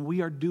church, and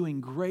we are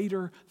doing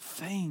greater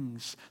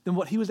things than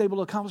what he was able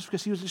to accomplish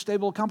because he was just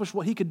able to accomplish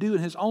what he could do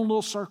in his own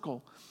little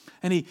circle.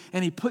 And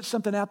he puts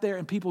something out there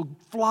and people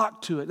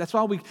flock to it. That's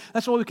why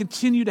we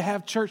continue to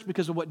have church,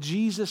 because of what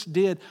Jesus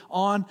did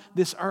on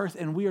this earth,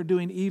 and we are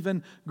doing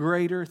even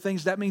greater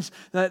things. That means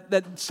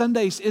that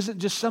Sundays isn't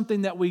just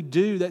something that we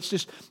do. This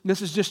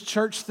is just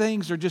church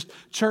things, or just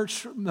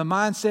church, the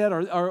mindset,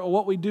 or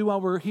what we do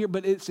while we're here,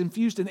 but it's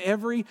infused in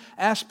every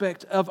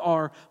aspect of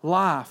our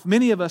life.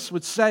 Many of us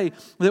would say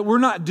that we're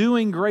not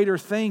doing greater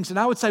things, and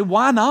I would say,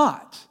 why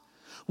not?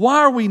 Why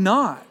are we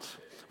not?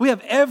 We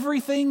have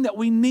everything that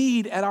we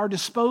need at our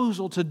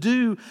disposal to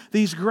do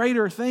these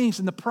greater things.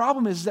 And the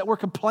problem is that we're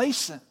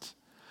complacent,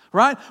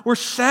 right? We're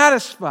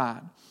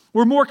satisfied.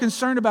 We're more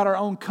concerned about our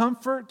own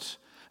comfort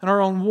and our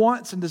own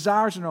wants and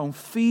desires and our own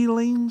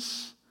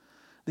feelings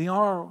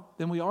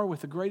than we are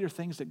with the greater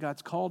things that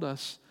God's called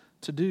us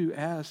to do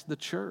as the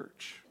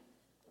church.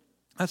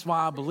 That's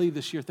why I believe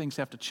this year things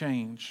have to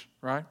change,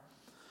 right?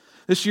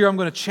 This year I'm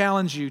going to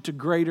challenge you to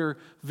greater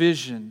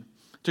vision,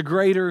 to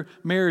greater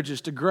marriages,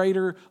 to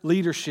greater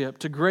leadership,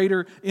 to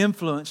greater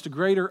influence, to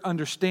greater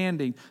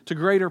understanding, to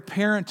greater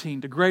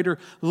parenting, to greater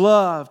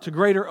love, to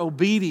greater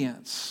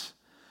obedience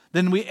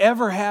than we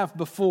ever have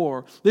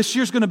before. This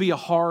year's going to be a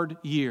hard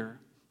year.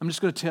 I'm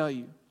just going to tell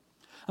you.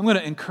 I'm going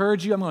to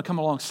encourage you. I'm going to come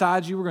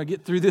alongside you. We're going to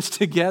get through this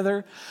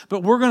together.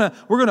 But we're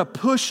going to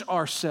push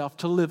ourselves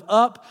to live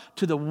up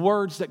to the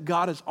words that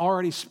God has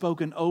already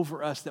spoken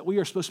over us, that we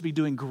are supposed to be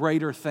doing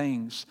greater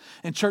things.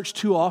 In church,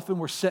 too often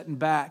we're sitting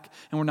back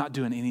and we're not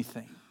doing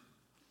anything.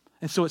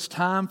 And so it's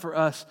time for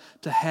us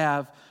to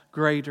have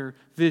greater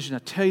vision. I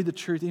tell you the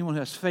truth, anyone who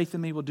has faith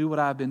in me will do what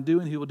I've been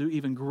doing. He will do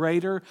even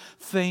greater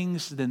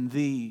things than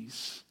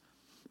these,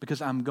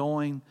 because I'm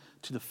going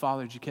to the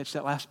Father. Did you catch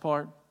that last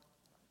part?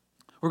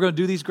 We're going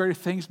to do these greater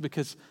things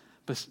because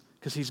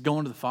He's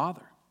going to the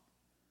Father.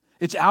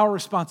 It's our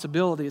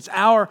responsibility. It's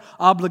our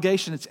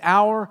obligation. It's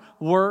our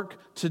work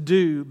to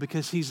do,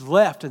 because He's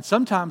left. And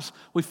sometimes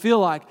we feel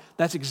like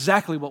that's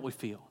exactly what we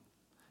feel.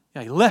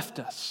 Yeah, He left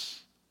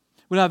us.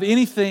 We don't have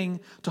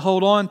anything to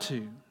hold on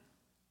to.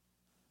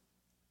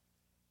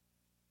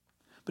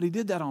 But He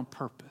did that on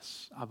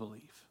purpose, I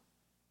believe.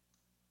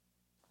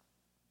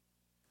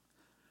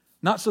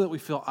 Not so that we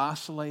feel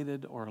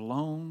isolated or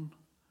alone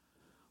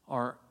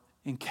or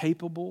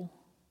incapable.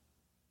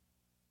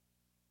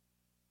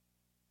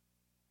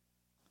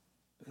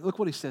 Look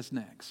what He says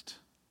next.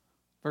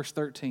 Verse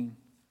 13.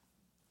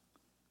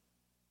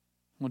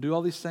 I'm going to do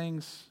all these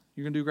things.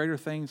 You're going to do greater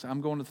things. I'm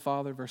going to the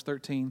Father. Verse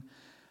 13.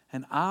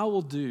 And I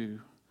will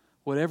do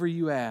whatever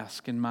you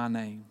ask in my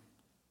name,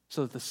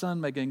 so that the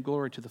Son may gain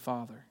glory to the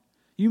Father.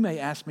 You may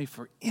ask me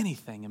for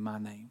anything in my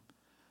name,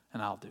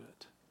 and I'll do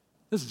it.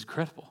 This is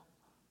incredible.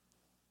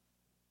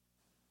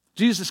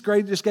 Jesus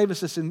just gave us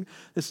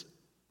this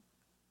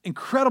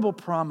incredible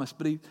promise,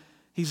 but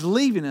He's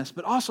leaving us,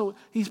 but also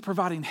He's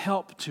providing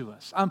help to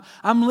us.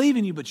 I'm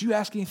leaving you, but you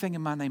ask anything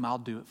in my name, I'll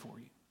do it for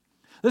you.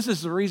 This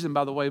is the reason,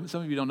 by the way,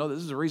 some of you don't know this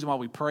is the reason why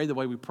we pray the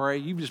way we pray.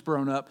 You've just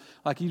grown up,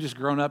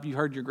 you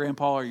heard your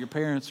grandpa or your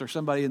parents or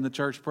somebody in the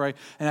church pray,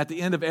 and at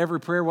the end of every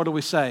prayer, what do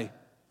we say?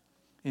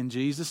 In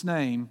Jesus'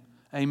 name,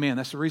 amen.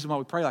 That's the reason why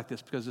we pray like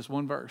this, because it's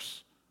one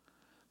verse.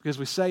 Because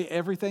we say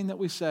everything that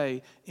we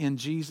say in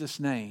Jesus'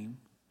 name,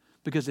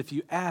 because if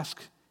you ask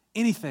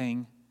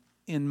anything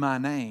in my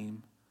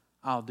name,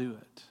 I'll do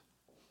it.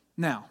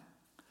 Now,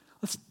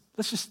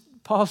 let's just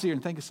pause here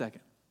and think a second.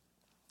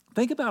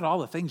 Think about all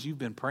the things you've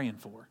been praying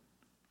for.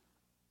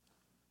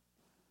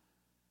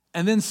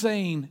 And then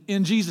saying,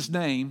 in Jesus'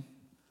 name,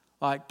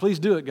 like, please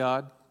do it,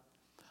 God.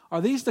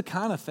 Are these the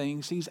kind of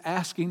things He's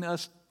asking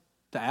us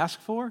to ask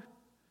for?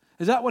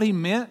 Is that what He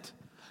meant?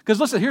 Because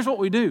listen, here's what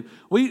we do.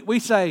 We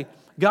say,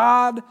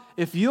 God,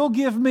 if you'll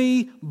give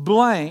me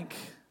blank,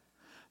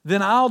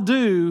 then I'll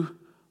do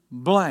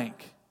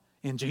blank.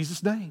 In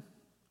Jesus' name,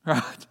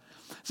 right?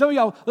 Some of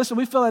y'all, listen,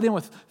 we fill that in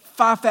with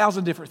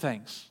 5,000 different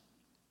things,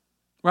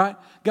 right?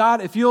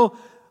 God, if you'll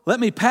let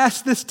me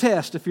pass this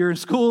test, if you're in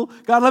school,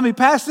 God, let me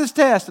pass this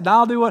test and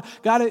I'll do what?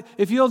 God,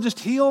 if you'll just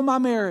heal my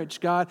marriage,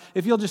 God,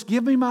 if you'll just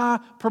give me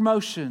my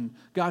promotion,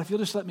 God, if you'll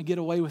just let me get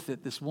away with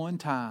it this one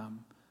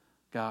time,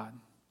 God,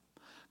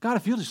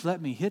 if you'll just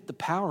let me hit the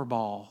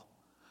Powerball,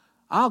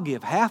 I'll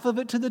give half of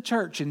it to the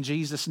church in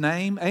Jesus'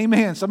 name.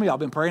 Amen. Some of y'all have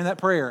been praying that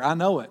prayer. I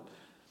know it.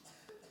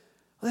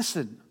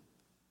 Listen,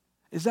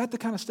 is that the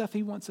kind of stuff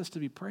He wants us to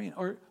be praying?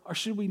 Or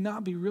should we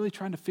not be really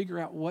trying to figure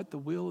out what the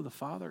will of the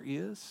Father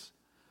is,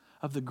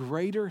 of the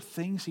greater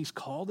things He's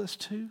called us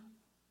to?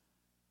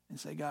 And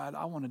say, God,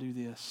 I want to do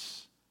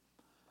this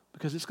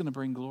because it's going to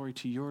bring glory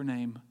to your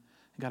name.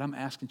 And God, I'm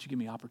asking that you give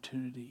me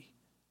opportunity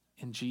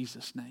in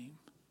Jesus' name,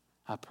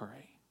 I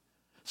pray.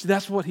 See,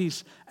 that's what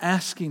He's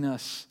asking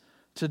us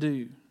to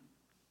do.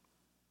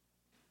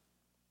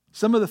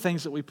 Some of the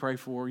things that we pray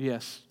for,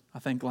 yes, I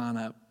think line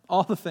up.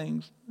 All the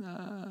things,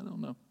 I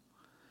don't know.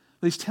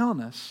 But He's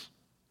telling us,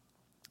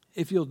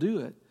 if you'll do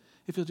it,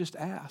 if you'll just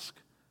ask,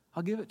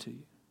 I'll give it to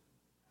you.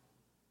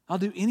 I'll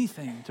do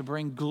anything to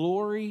bring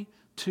glory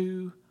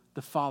to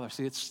the Father.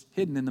 See, it's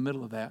hidden in the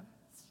middle of that.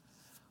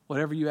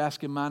 Whatever you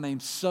ask in my name,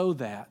 so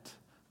that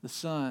the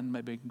Son may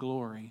bring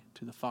glory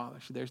to the Father.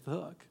 So there's the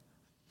hook.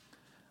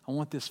 I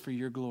want this for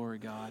your glory,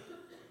 God.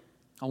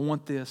 I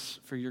want this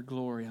for your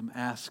glory. I'm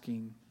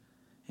asking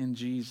in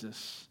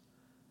Jesus'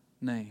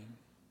 name.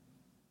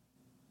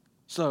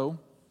 So,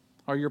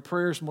 are your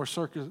prayers more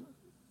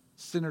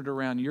centered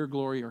around your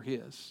glory or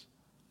His?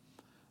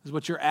 Is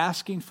what you're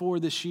asking for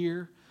this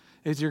year?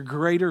 Is your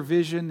greater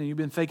vision, and you've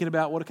been thinking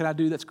about what can I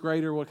do that's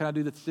greater, what can I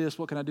do that's this,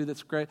 what can I do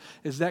that's great?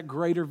 Is that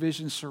greater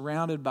vision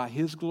surrounded by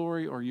His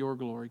glory or your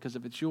glory? Because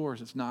if it's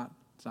yours, it's not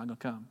going to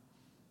come.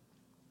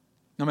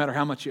 No matter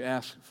how much you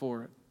ask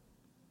for it.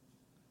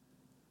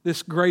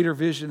 This greater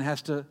vision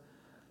has to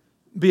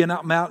be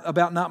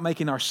about not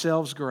making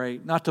ourselves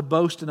great, not to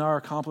boast in our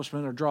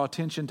accomplishment or draw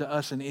attention to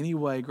us in any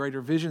way.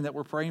 Greater vision that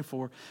we're praying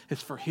for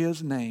is for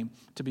His name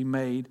to be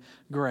made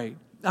great.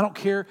 I don't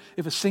care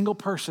if a single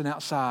person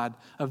outside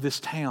of this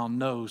town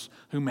knows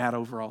who Matt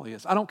Overall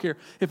is. I don't care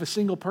if a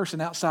single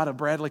person outside of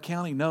Bradley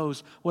County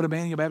knows what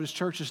Emmanuel Baptist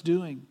Church is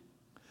doing.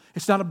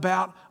 It's not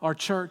about our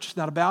church. It's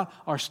not about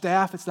our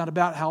staff. It's not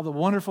about how the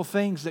wonderful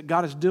things that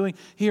God is doing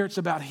here. It's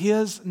about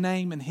His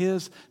name and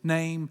His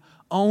name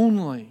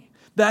only.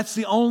 That's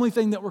the only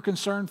thing that we're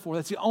concerned for.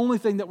 That's the only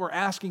thing that we're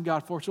asking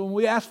God for. So when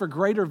we ask for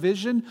greater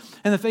vision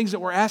and the things that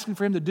we're asking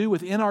for Him to do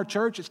within our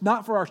church, it's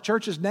not for our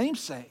church's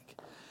namesake.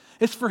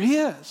 It's for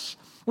His.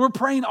 We're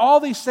praying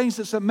all these things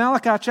that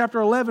Malachi chapter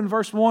 11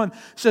 verse 1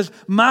 says,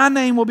 my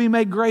name will be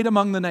made great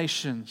among the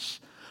nations.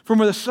 From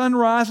where the sun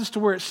rises to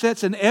where it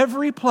sets in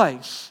every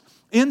place,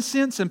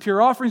 incense and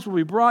pure offerings will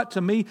be brought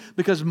to me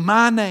because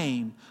my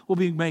name will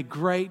be made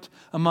great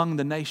among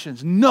the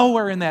nations.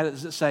 Nowhere in that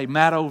does it say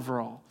Matt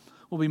Overall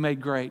will be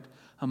made great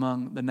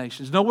among the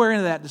nations. Nowhere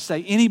in that does it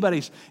say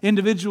anybody's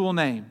individual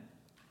name.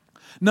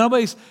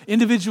 Nobody's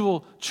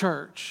individual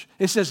church.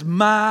 It says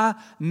my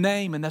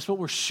name, and that's what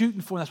we're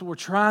shooting for. And that's what we're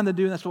trying to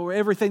do. And that's what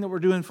everything that we're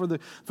doing for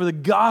the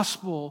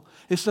gospel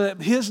is so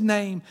that His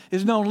name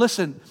is known.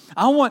 Listen,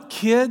 I want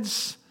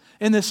kids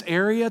in this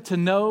area to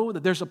know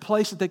that there's a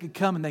place that they could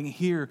come and they can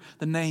hear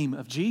the name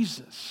of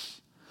Jesus.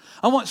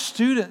 I want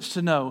students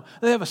to know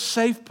they have a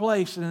safe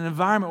place and an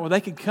environment where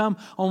they can come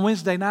on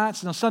Wednesday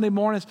nights and on Sunday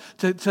mornings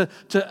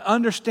to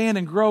understand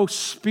and grow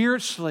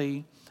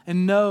spiritually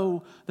and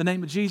know the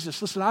name of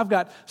Jesus. Listen, I've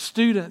got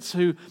students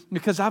who,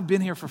 because I've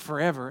been here for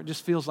forever, it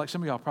just feels like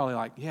some of y'all are probably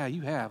like, yeah,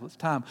 you have. It's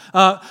time.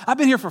 I've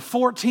been here for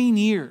 14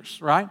 years,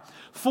 right?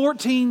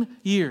 14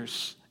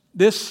 years.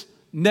 This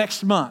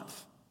next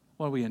month,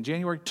 what are we in,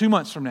 January? 2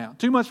 months from now.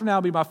 2 months from now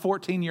will be my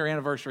 14-year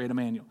anniversary at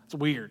Emmanuel. It's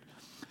weird.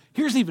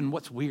 Here's even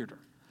what's weirder,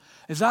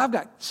 is I've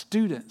got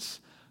students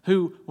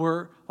who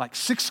were like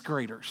 6th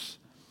graders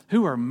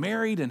who are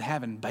married and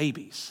having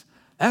babies.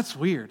 That's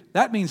weird.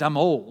 That means I'm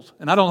old,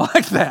 and I don't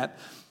like that.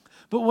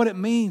 But what it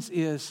means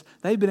is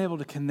they've been able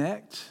to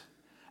connect,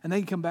 and they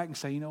can come back and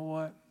say, you know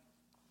what?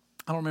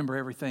 I don't remember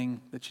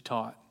everything that you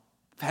taught.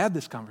 I've had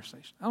this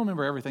conversation. I don't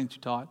remember everything that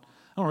you taught.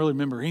 I don't really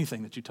remember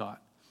anything that you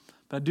taught.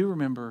 But I do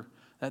remember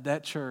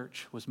that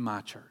church was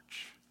my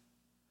church.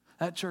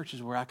 That church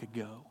is where I could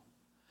go.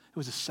 It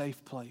was a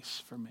safe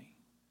place for me.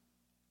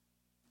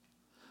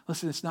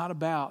 Listen, it's not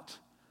about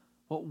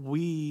what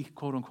we,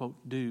 quote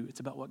unquote, do. It's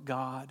about what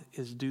God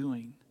is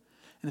doing.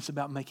 And it's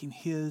about making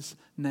His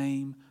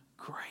name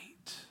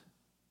great.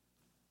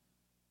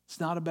 It's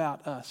not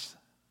about us.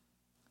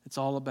 It's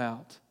all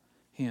about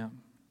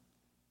Him.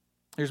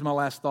 Here's my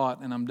last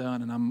thought, and I'm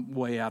done, and I'm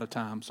way out of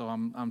time, so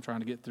I'm trying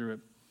to get through it.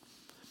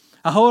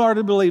 I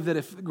wholeheartedly believe that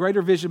if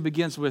greater vision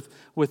begins with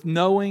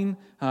knowing,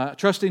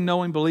 trusting,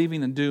 knowing,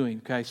 believing, and doing.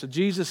 Okay, so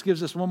Jesus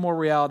gives us one more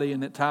reality,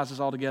 and it ties us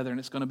all together, and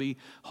it's going to be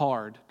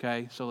hard.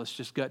 Okay, so let's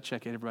just gut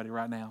check everybody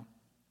right now.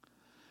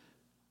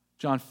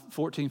 John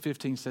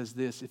 14:15 says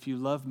this: if you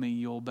love me,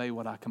 you obey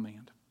what I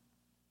command.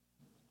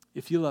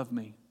 If you love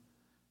me,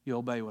 you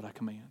obey what I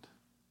command.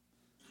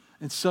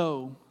 And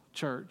so,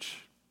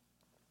 church,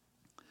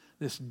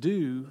 this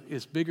do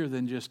is bigger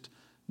than just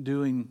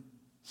doing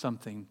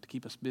something to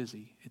keep us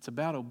busy. It's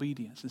about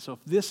obedience. And so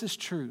if this is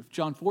true, if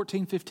John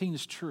 14:15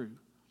 is true,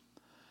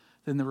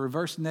 then the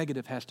reverse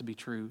negative has to be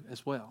true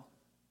as well.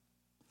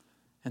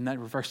 And that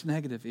reverse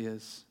negative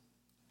is,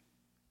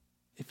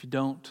 if you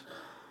don't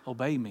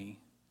obey me,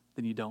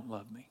 then you don't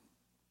love me.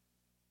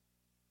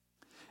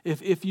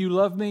 If you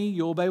love me,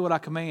 you obey what I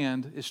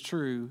command is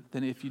true,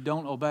 then if you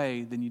don't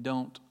obey, then you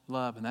don't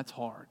love, and that's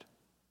hard.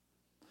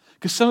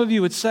 Because some of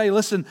you would say,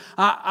 listen,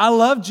 I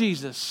love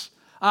Jesus.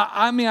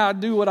 I mean, I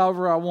do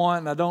whatever I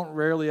want, and I don't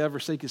rarely ever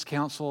seek His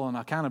counsel, and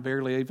I kind of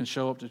barely even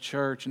show up to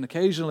church, and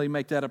occasionally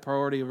make that a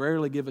priority. I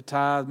rarely give a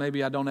tithe.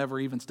 Maybe I don't ever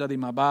even study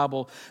my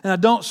Bible, and I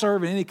don't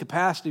serve in any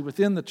capacity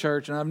within the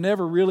church, and I've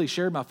never really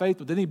shared my faith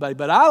with anybody,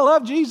 but I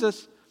love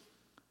Jesus.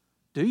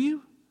 Do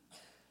you?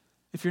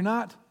 If you're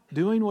not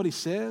doing what He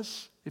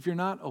says, if you're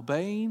not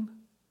obeying,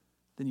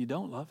 then you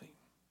don't love Him.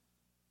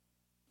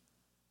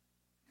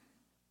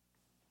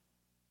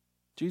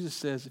 Jesus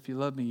says, if you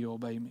love me, you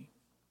obey me.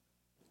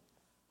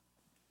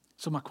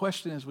 So my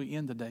question as we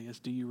end today is,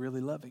 do you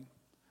really love Him?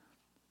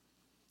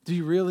 Do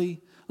you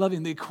really love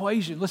Him? The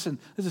equation, listen,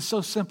 this is so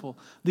simple.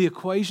 The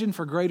equation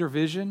for greater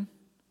vision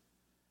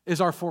is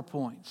our 4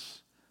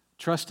 points: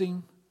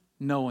 trusting,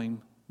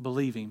 knowing,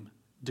 believe Him,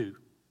 do.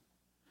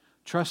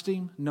 Trust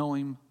Him, know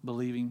Him,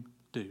 believe Him,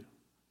 do.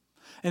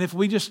 And if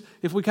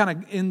we kind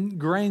of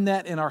ingrain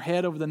that in our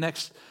head over the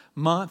next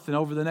month and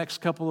over the next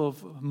couple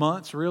of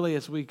months, really,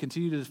 as we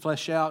continue to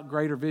flesh out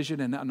greater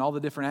vision and all the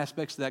different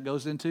aspects that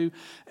goes into,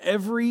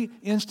 every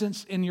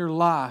instance in your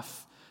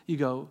life, you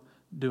go,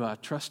 do I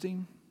trust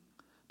Him?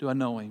 Do I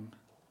know Him?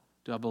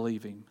 Do I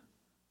believe Him?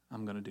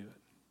 I'm going to do it.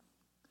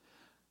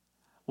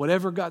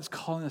 Whatever God's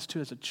calling us to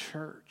as a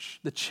church,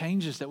 the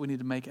changes that we need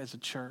to make as a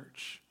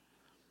church,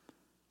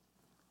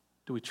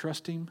 do we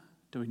trust Him?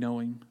 Do we know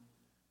Him?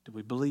 Do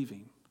we believe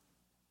Him?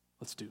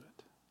 Let's do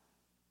it.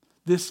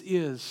 This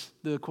is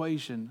the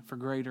equation for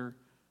greater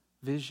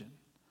vision.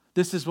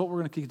 This is what we're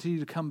going to continue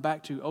to come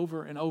back to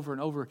over and over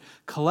and over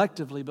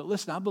collectively. But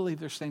listen, I believe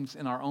there's things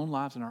in our own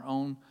lives, in our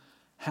own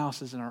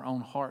houses, in our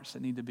own hearts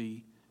that need to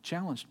be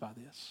challenged by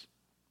this.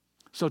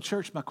 So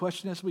church, my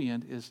question as we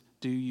end is,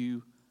 do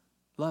you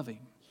love Him?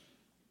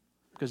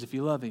 Because if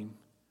you love Him,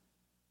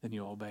 then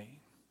you'll obey Him.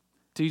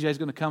 TJ is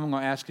going to come. I'm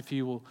going to ask if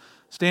you will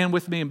stand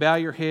with me and bow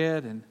your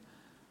head, and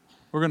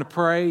we're going to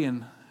pray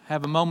and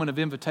have a moment of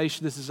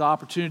invitation. This is an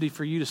opportunity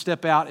for you to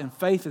step out in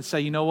faith and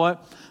say, you know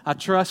what? I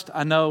trust,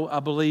 I know, I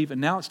believe, and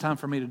now it's time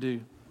for me to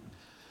do.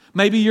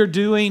 Maybe your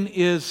doing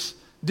is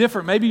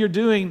different. Maybe your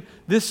doing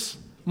this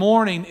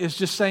morning is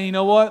just saying, you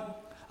know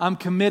what? I'm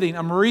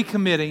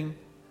recommitting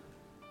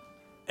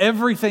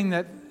everything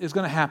that is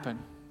going to happen.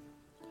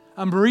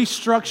 I'm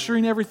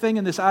restructuring everything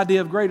in this idea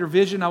of greater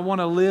vision. I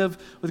want to live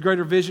with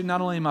greater vision, not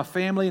only in my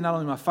family, not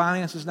only in my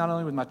finances, not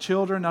only with my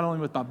children, not only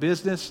with my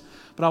business,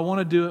 but I want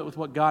to do it with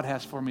what God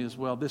has for me as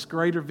well. This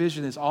greater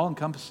vision is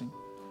all-encompassing.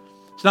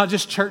 It's not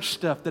just church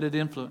stuff that it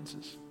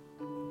influences.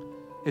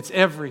 It's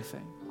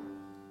everything.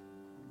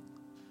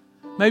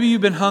 Maybe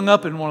you've been hung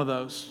up in one of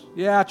those.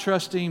 Yeah, I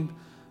trust Him.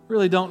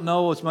 Really don't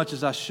know as much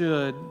as I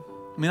should.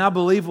 I mean, I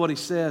believe what He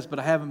says, but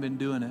I haven't been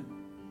doing it.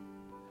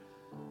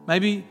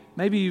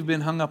 Maybe you've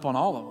been hung up on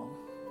all of them,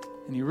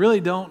 and you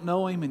really don't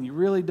know Him, and you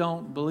really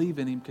don't believe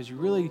in Him because you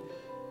really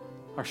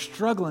are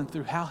struggling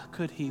through how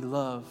could He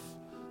love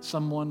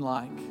someone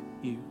like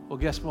you. Well,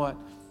 guess what?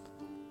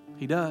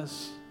 He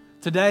does.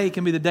 Today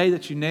can be the day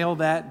that you nail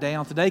that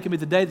down. Today can be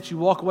the day that you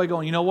walk away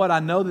going, you know what? I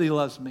know that He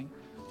loves me,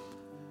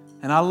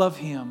 and I love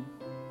Him.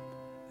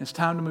 It's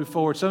time to move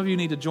forward. Some of you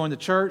need to join the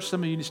church.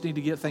 Some of you just need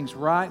to get things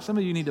right. Some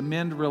of you need to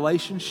mend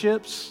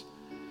relationships.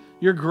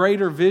 Your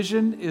greater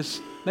vision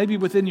is maybe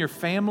within your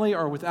family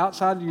or with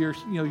outside of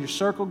your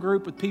circle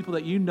group with people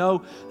that you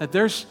know that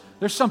there's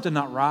something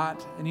not right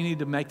and you need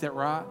to make that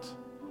right.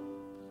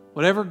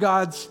 Whatever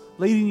God's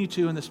leading you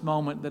to in this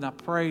moment, then I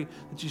pray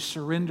that you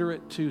surrender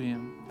it to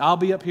Him. I'll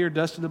be up here.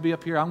 Dustin will be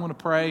up here. I'm going to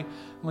pray.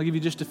 I'm going to give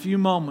you just a few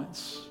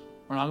moments.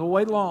 We're not going to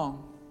wait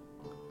long.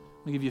 I'm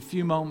going to give you a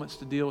few moments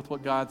to deal with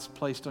what God's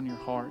placed on your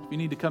heart. If you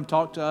need to come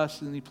talk to us,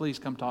 then please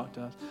come talk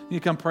to us. If you need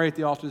to come pray at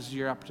the altar, this is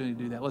your opportunity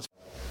to do that.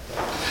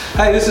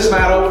 Hey, this is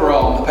Matt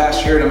Overall. I'm the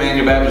pastor here at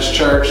Emmanuel Baptist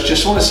Church.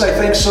 Just want to say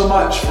thanks so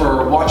much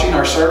for watching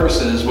our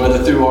services,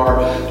 whether through our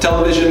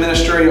television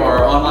ministry or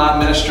our online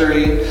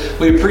ministry.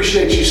 We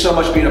appreciate you so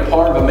much being a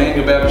part of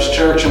Emmanuel Baptist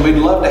Church, and we'd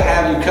love to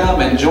have you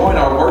come and join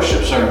our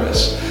worship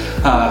service.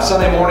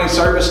 Sunday morning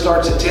service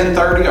starts at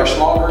 10:30. Our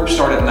small groups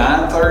start at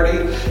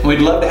 9:30. And we'd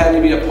love to have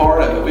you be a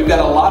part of it. We've got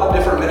a lot of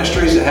different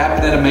ministries that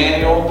happen at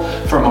Emmanuel,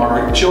 from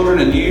our children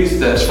and youth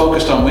that's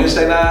focused on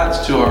Wednesday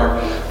nights to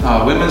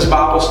our women's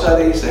Bible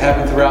studies that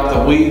happen throughout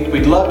the week.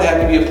 We'd love to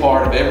have you be a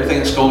part of everything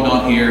that's going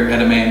on here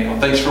at Emmanuel.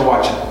 Thanks for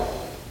watching.